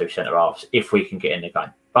at their 2 centre halves if we can get in the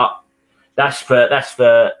game. But that's for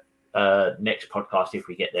next podcast if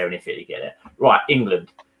we get there and if it get there. Right,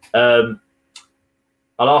 England. I'll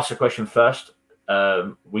ask the question first.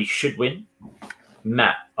 We should win.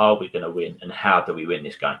 Matt, are we going to win, and how do we win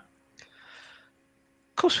this game?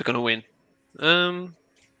 Of course we're going to win.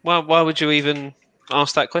 Why would you even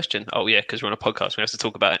ask that question? Oh, yeah, because we're on a podcast. We have to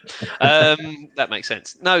talk about it. That makes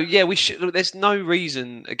sense. No, yeah, we should. There's no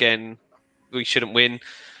reason, again, we shouldn't win.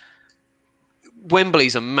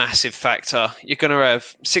 Wembley's a massive factor. You're going to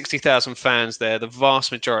have 60,000 fans there, the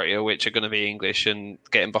vast majority of which are going to be English and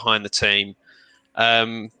getting behind the team.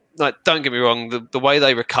 Don't get me wrong, the way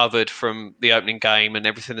they recovered from the opening game and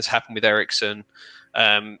everything that's happened with Eriksen,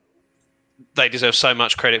 they deserve so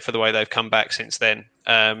much credit for the way they've come back since then.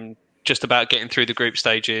 Just about getting through the group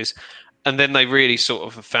stages, and then they really sort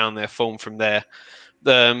of have found their form from there.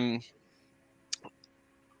 They're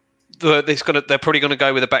probably going to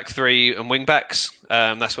go with a back 3 and wing backs.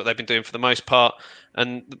 That's what they've been doing for the most part.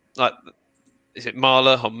 And is it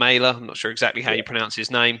Marla or Mailer? I'm not sure exactly how you pronounce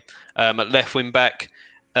his name. At left wing back.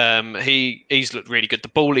 He's looked really good. The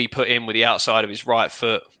ball he put in with the outside of his right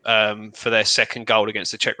foot for their second goal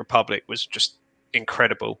against the Czech Republic was just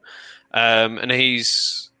incredible. And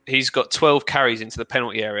he's got 12 carries into the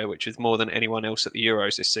penalty area, which is more than anyone else at the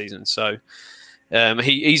Euros this season. So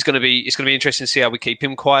it's going to be interesting to see how we keep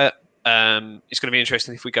him quiet. It's going to be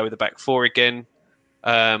interesting if we go with the back 4 again.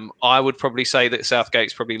 I would probably say that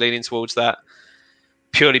Southgate's probably leaning towards that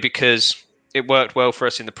purely because it worked well for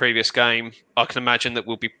us in the previous game. I can imagine that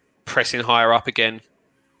we'll be pressing higher up again,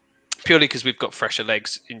 purely because we've got fresher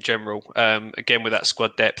legs in general. Again, with that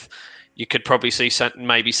squad depth, you could probably see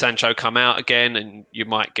maybe Sancho come out again, and you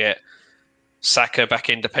might get Saka back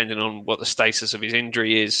in, depending on what the status of his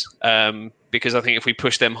injury is. Because I think if we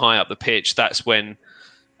push them high up the pitch, that's when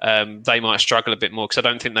they might struggle a bit more, because I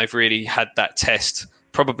don't think they've really had that test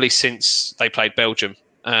probably since they played Belgium.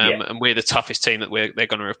 And we're the toughest team that they're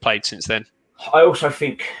going to have played since then. I also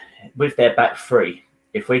think with their back three,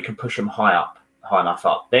 if we can push them high enough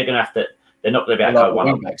up, they're going to have to. They're not going to be able to go one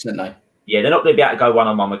on. Yeah, they're not going to be able to go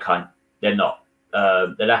 1-on-1 with Kane. They're not.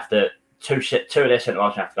 They'll have to two of their centre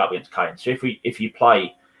halves have to go up against Kane. So if you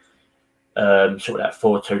play sort of that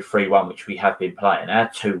 4-2-3-1, which we have been playing, our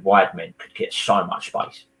two wide men could get so much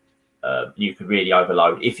space. You could really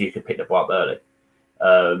overload if you could pick the ball up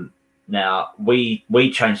early. Now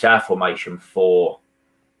we changed our formation for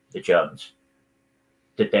the Germans.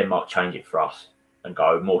 Did Denmark change it for us and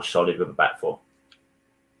go more solid with a back four?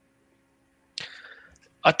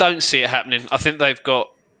 I don't see it happening. I think they've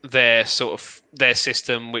got their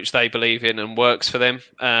system which they believe in and works for them.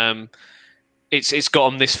 It's got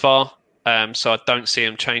them this far, so I don't see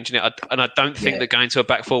them changing it. And I don't think that going to a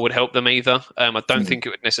back four would help them either. I don't think it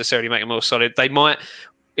would necessarily make them more solid. They might,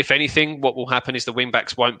 if anything, what will happen is the wing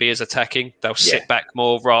backs won't be as attacking. They'll sit back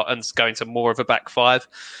more and go into more of a back five.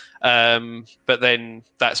 But then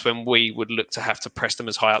that's when we would look to have to press them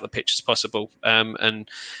as high up the pitch as possible, and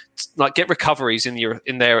like get recoveries in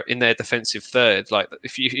their defensive third. Like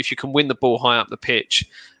if you can win the ball high up the pitch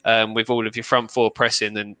with all of your front four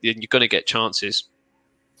pressing, then you're going to get chances.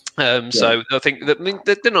 So I think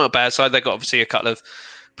they're not a bad side. They've got obviously a couple of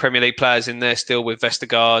Premier League players in there still with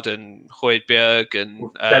Vestergaard and Højbjerg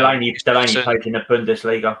and Delaney played in the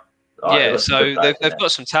Bundesliga. So they've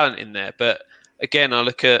got some talent in there. But again, I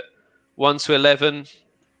look at 1 to 11.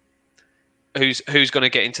 Who's going to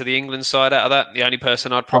get into the England side out of that? The only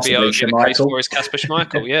person I'd probably argue the case for is Kasper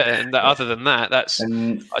Schmeichel. And other than that, I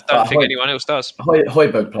don't think anyone else does.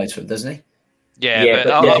 Højbjerg plays for him, doesn't he?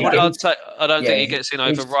 I'd say I don't think he gets in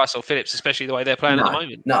over Rice or Phillips, especially the way they're playing at the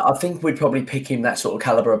moment. No, I think we'd probably pick him, that sort of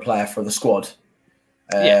calibre of player for the squad.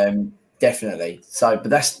 Definitely. So, but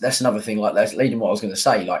that's another thing. Like that's leading what I was going to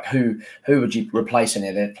say. Like who would you replace any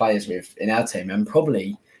of their players with in our team? And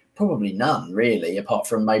probably none really, apart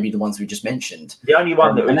from maybe the ones we just mentioned. The only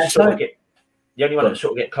one that would sort of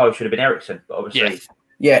get close would have been Eriksen, but obviously.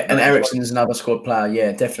 Yeah, and Eriksen is another squad player.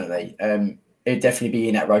 Yeah, definitely. It'd definitely be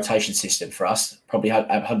in that rotation system for us, probably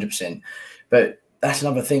 100%. But that's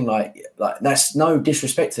another thing. Like that's no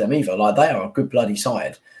disrespect to them either. Like they are a good bloody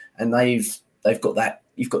side, and they've got that.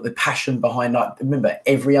 You've got the passion behind. Like remember,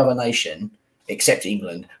 every other nation except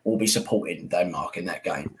England will be supporting Denmark in that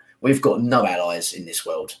game. We've got no allies in this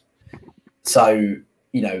world, so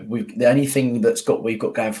the only thing we've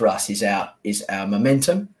got going for us is our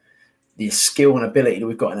momentum, the skill and ability that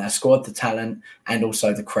we've got in our squad, the talent, and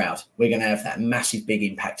also the crowd. We're going to have that massive, big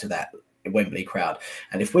impact to that Wembley crowd.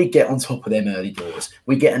 And if we get on top of them early doors,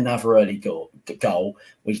 we get another early goal,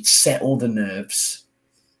 we set all the nerves,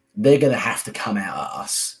 they're going to have to come out at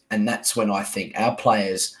us. And that's when I think our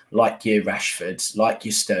players, like your Rashfords, like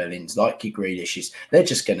your Sterlings, like your Grealishes, they're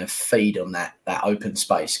just going to feed on that open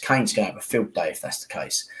space. Kane's going to have a field day if that's the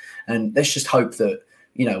case. And let's just hope that,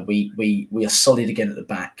 we are solid again at the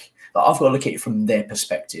back. But I've got to look at it from their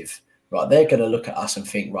perspective, right? They're going to look at us and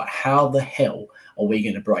think, right, how the hell are we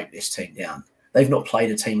going to break this team down? They've not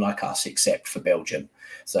played a team like us except for Belgium.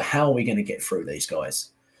 So how are we going to get through these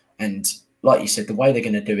guys? And like you said, the way they're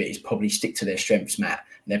going to do it is probably stick to their strengths, Matt.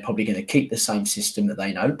 And they're probably going to keep the same system that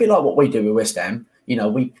they know. A bit like what we do with West Ham. We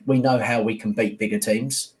know how we can beat bigger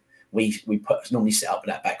teams. We normally set up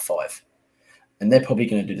that back five. And they're probably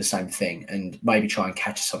going to do the same thing and maybe try and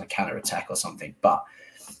catch us on a counter-attack or something. But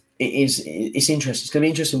it's interesting. It's going to be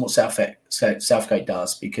interesting what Southgate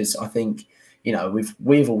does, because I think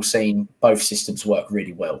we've all seen both systems work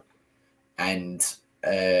really well, and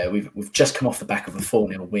we've just come off the back of a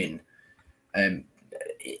 4-0 win.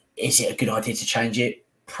 Is it a good idea to change it?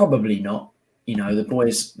 Probably not. The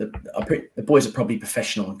boys are probably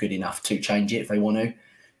professional and good enough to change it if they want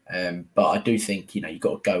to. But I do think you've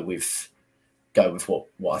got to go with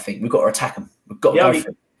what I think. We've got to attack them. We've got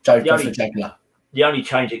to go for Jaguar. The only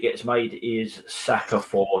change that gets made is Saka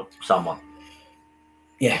for someone.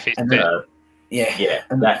 Yeah, and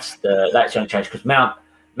that's the only change, because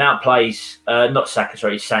Mount plays not Saka,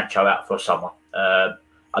 sorry, Sancho out for someone. I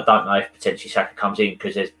don't know if potentially Saka comes in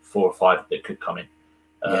because there's 4 or 5 that could come in.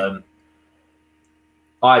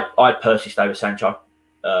 I'd personally stay with Sancho,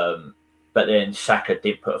 but then Saka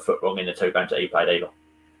did put a foot wrong in the 2 games that he played either.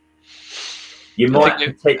 You might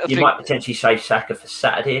potentially say Saka for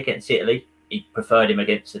Saturday against Italy. He preferred him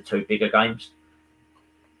against the 2 bigger games.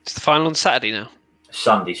 It's the final on Saturday now.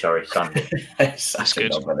 Sunday. That's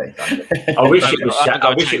good. I wish it was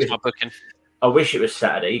Saturday. I wish it was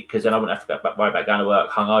Saturday, because then I wouldn't have to worry about going to work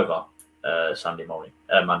hungover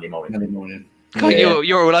Monday morning. God,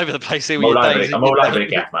 you're all over the place here with your days. I'm all over the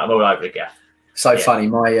gaff, mate. I'm all over the gaff. So funny.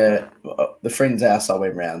 My the friend's house I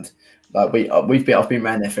went round. Like I've been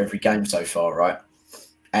round there for every game so far, right?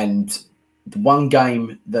 And the one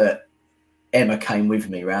game that Emma came with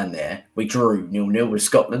me round there, we drew 0-0 with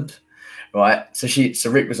Scotland, right? So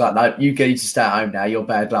Rick was like, "No, you need to stay at home now. You're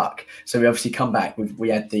bad luck." So we obviously come back. We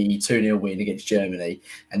had the 2-0 win against Germany,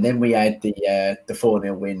 and then we had the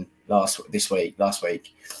 4-0 win last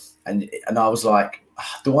week, and I was like,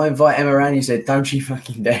 "Do I invite Emma around?" He said, "Don't you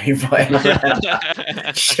fucking dare invite Emma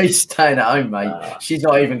around. She's staying at home, mate. She's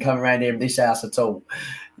not even coming around here in this house at all."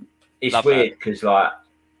 It's Love weird because like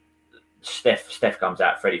Steph comes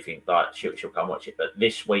out for anything, like she'll come watch it. But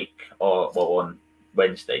this week on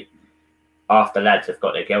Wednesday, after lads have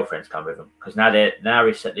got their girlfriends come with them, because now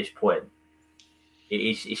it's at this point.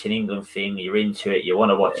 It's an England thing. You're into it. You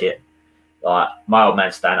want to watch it. Like my old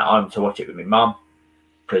man's staying at home to watch it with my mum,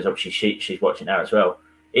 because obviously she's watching now as well.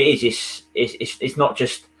 It's not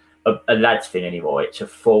just a lads thing anymore. It's a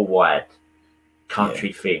full wide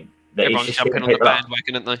country thing. Everyone's jumping on the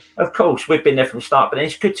bandwagon, aren't they? Of course, we've been there from the start, but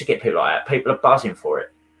it's good to get people like that. People are buzzing for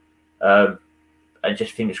it, and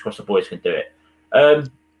just fingers crossed the boys can do it. I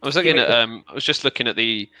was just looking at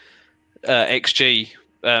the XG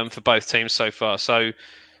for both teams so far. So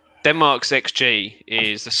Denmark's XG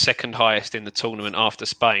is the second highest in the tournament after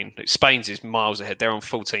Spain. Spain's is miles ahead. They're on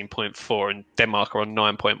 14.4, and Denmark are on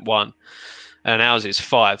 9.1, and ours is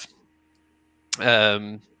 5.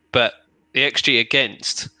 But the XG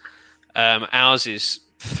against ours is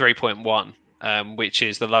 3.1, which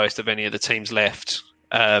is the lowest of any of the teams left.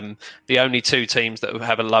 The only two teams that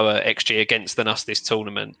have a lower XG against than us this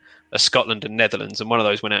tournament are Scotland and Netherlands, and one of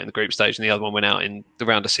those went out in the group stage, and the other one went out in the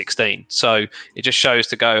round of 16. So it just goes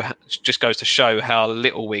to show how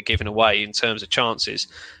little we're giving away in terms of chances.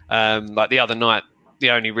 Like the other night,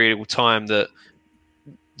 the only real time that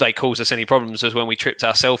they caused us any problems was when we tripped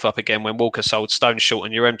ourselves up again when Walker sold stone short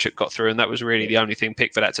and Yaremchuk got through, and that was really the only thing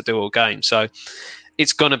Pickford had to do all game. So we're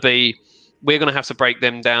going to have to break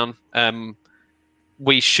them down.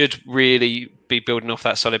 We should really be building off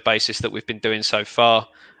that solid basis that we've been doing so far.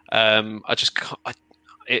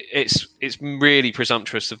 It's really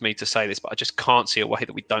presumptuous of me to say this, but I just can't see a way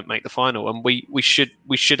that we don't make the final, and we should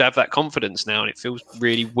have that confidence now, and it feels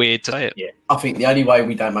really weird to say it. Yeah, I think the only way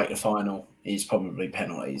we don't make the final is probably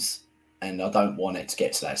penalties, and I don't want it to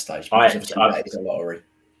get to that stage because that is a lottery.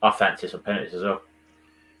 I fancy some penalties as well.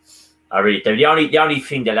 I really do. The only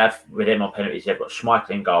thing they'll have with them on penalties, they've got Schmeichel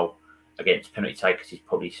in goal against penalty takers. He's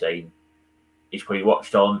probably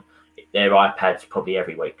watched on their iPads probably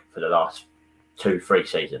every week for the last 2-3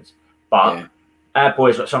 seasons. But our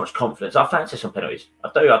boys got so much confidence. I fancy some penalties. I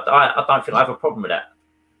do. I don't think I have a problem with that.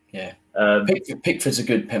 Yeah. Pickford's a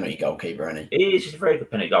good penalty goalkeeper, isn't he? He is. He's a very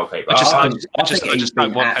good penalty goalkeeper. I just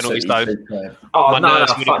don't want penalties though. My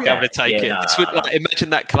nerves wouldn't be able to take it. Imagine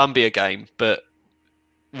that Colombia game, but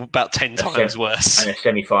about 10 times worse. And a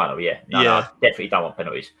semi-final, No, definitely don't want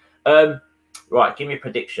penalties. Right, give me a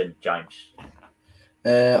prediction, James.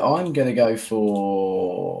 I'm going to go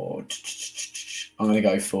for a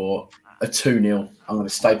 2-0. I'm going to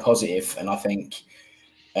stay positive, and I think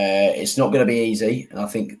it's not going to be easy, and I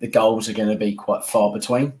think the goals are going to be quite far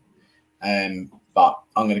between. But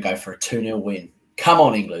I'm going to go for a 2-0 win. Come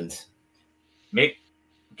on, England. Mick,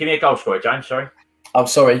 give me a goal scorer, James. Sorry. I'm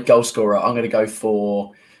sorry, goal scorer. I'm going to go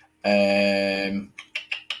for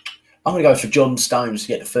John Stones to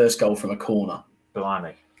get the first goal from a corner.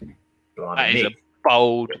 Blimey. That is a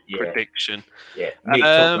bold prediction. Yeah.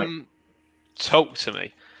 Mick, talk to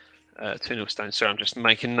me. 2-0 Stones. Sorry, I'm just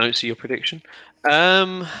making notes of your prediction.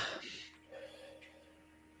 It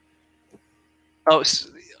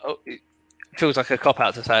feels like a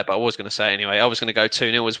cop-out to say it, but I was going to say it anyway. I was going to go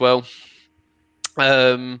 2-0 as well.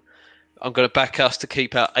 I'm going to back us to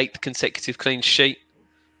keep our 8th consecutive clean sheet,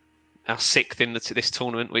 our 6th in this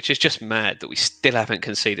tournament, which is just mad that we still haven't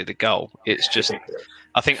conceded a goal. It's just,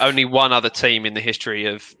 I think only one other team in the history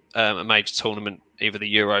of a major tournament, either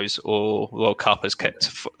the Euros or World Cup, has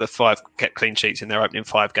kept clean sheets in their opening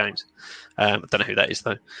 5 games. I don't know who that is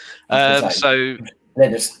though. So they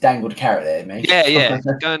just dangled a carrot there, mate. Yeah.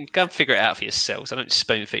 Go and figure it out for yourselves. I don't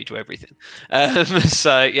spoon feed you everything.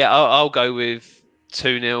 I'll go with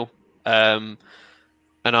 2-0. And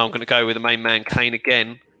I'm going to go with the main man, Kane,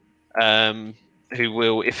 again, who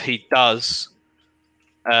will, if he does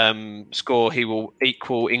score, he will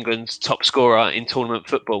equal England's top scorer in tournament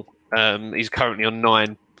football. He's currently on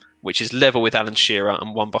 9, which is level with Alan Shearer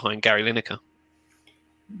and 1 behind Gary Lineker.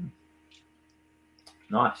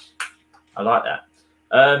 Nice. I like that.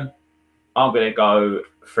 I'm going to go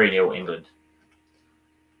 3-0 England.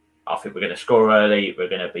 I think we're going to score early. We're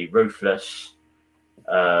going to be ruthless.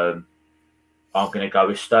 I'm going to go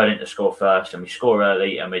with Sterling to score first, and we score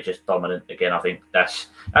early, and we're just dominant again. I think that's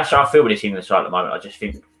how I feel with this England side at the moment. I just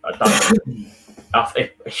think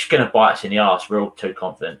it's going to bite us in the arse. We're all too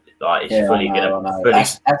confident. Like it's fully going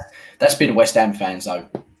to. That's been West Ham fans though.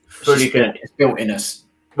 It's built in us.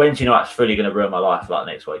 Wednesday night's fully going to ruin my life like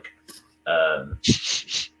next week.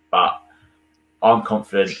 But I'm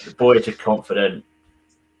confident. The boys are confident.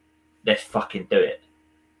 Let's fucking do it.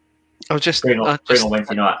 Bring on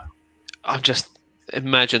Wednesday night. I'm just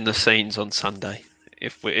imagine the scenes on Sunday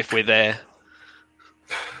if we're there.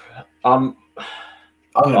 I'm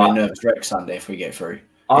going to be a nervous wreck Sunday if we get through.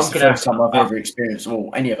 It's the first time I've ever experienced,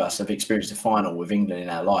 or any of us have experienced a final with England in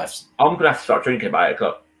our lives. I'm going to have to start drinking about 8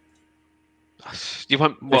 o'clock. You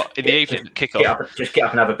won't in the evening kick off? Just get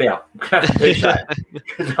up and have a beer. I'm going to have to do that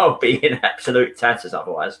because I'll be in absolute tatters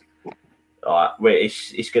otherwise.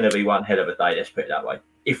 It's going to be one hell of a day. Let's put it that way.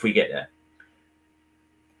 If we get there,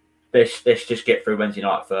 let's just get through Wednesday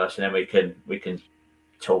night first, and then we can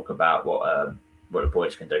talk about what the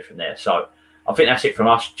boys can do from there. So I think that's it from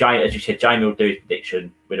us. As you said, Jamie will do his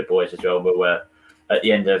prediction with the boys as well. We'll at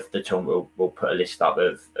the end of the tournament we'll put a list up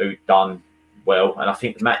of who done well, and I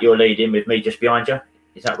think Matt, you're leading with me just behind you.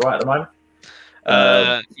 Is that right at the moment?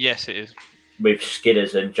 Yes, it is. With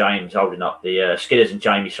Skidders and James holding up the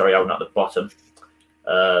Jamie holding up the bottom.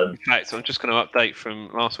 In fact, I'm just going to update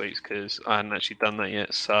from last week's because I hadn't actually done that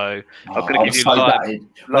yet. So I'm going to give you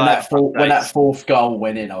when that fourth goal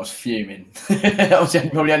went in, I was fuming. I was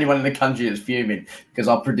probably the only one in the country that was fuming because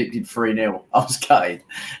I predicted 3-0. I was gutted.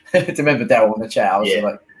 To remember Daryl on the chat, I was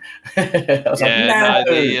like,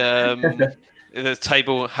 the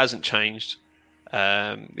table hasn't changed.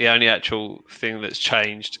 The only actual thing that's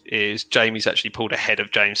changed is Jamie's actually pulled ahead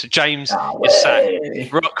of James. So James is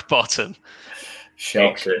sat rock bottom.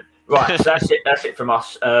 Excellent. Right, so that's it from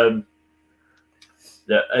us. As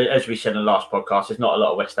we said in the last podcast, there's not a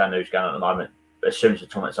lot of West Ham news going on at the moment. But as soon as the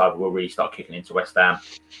tournament's over, we'll really start kicking into West Ham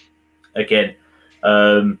again.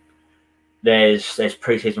 There's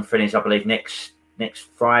pre-season friendlies, I believe, next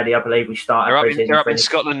Friday. I believe we start. They're up in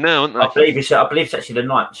Scotland now, aren't they? I believe it's actually the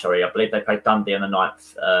 9th. Sorry, I believe they played Dundee on the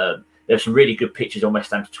 9th. There's some really good pictures on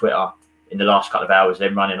West Ham's Twitter in the last couple of hours.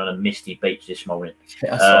 They're running on a misty beach this morning.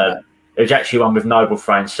 There was actually one with Noble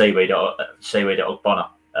throwing seaweed at Ogbonna,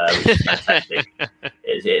 which is fantastic.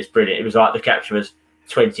 It's brilliant. It was like the capture was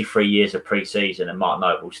 23 years of pre-season and Mark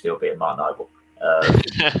Noble still being Mark Noble.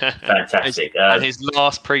 Fantastic. And his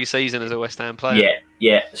last pre-season as a West Ham player.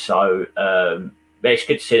 Yeah. So it's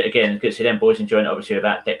good to see it again. Good to see them boys enjoying it, obviously,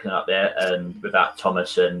 without Declan up there and without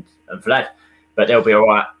Thomas and Vlad. But they'll be all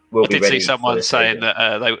right. I did see someone saying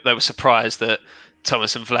that they were surprised that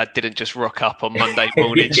Thomas and Vlad didn't just rock up on Monday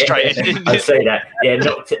morning straight in. I see that. Yeah,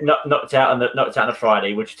 knocked out on the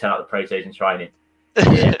Friday, which turn out the pre-season training.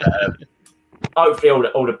 Yeah, hopefully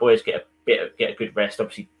all the boys get a good rest.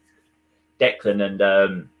 Obviously, Declan and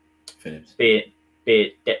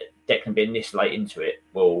Declan being this late into it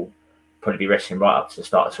will probably be resting right up to the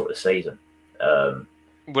start of sort of the season.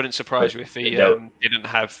 Wouldn't surprise you if he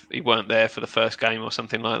weren't there for the first game or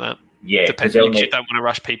something like that. Yeah, depends. You don't want to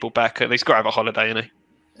rush people back. He's got to have a holiday, isn't he?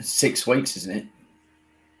 6 weeks, isn't it?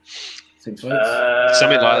 6 weeks,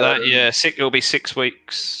 something like that. Yeah, it'll be 6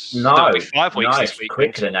 weeks. No, it'll be 5 weeks this weekend.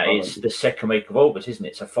 Quicker than that. It's the second week of August, isn't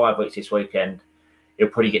it? So 5 weeks this weekend. He'll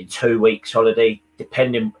probably get 2 weeks holiday,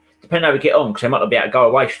 depending how we get on, because they might not be able to go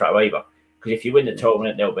away straight away either. Because if you win the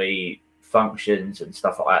tournament, there'll be functions and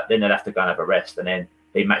stuff like that. Then they'll have to go and have a rest and then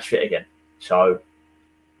be match fit again. So,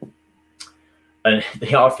 and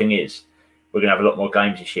the other thing is, we're going to have a lot more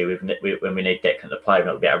games this year when we need Declan to play. We're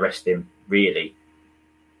not going to be able to rest him really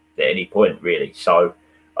at any point, really. So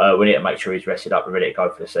we need to make sure he's rested up and ready to go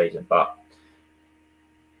for the season. But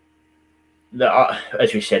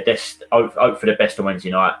as we said, let's hope for the best on Wednesday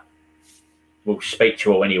night. We'll speak to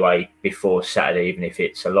you all anyway before Saturday, even if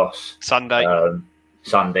it's a loss. Sunday.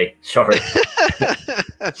 Sorry.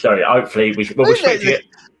 Hopefully we'll speak to you.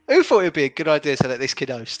 Who thought it would be a good idea to let this kid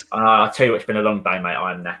host? I'll tell you what, it's been a long day, mate.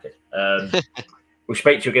 I am knackered. We'll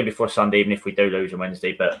speak to you again before Sunday, even if we do lose on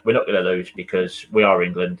Wednesday. But we're not going to lose because we are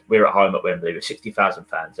England. We're at home at Wembley with 60,000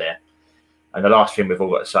 fans there. And the last thing we've all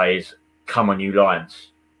got to say is, come on, you Lions.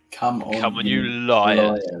 Come on, you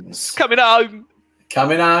Lions. Coming home.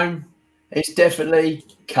 Coming home. It's definitely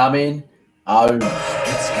coming home.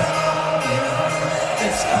 Let's go.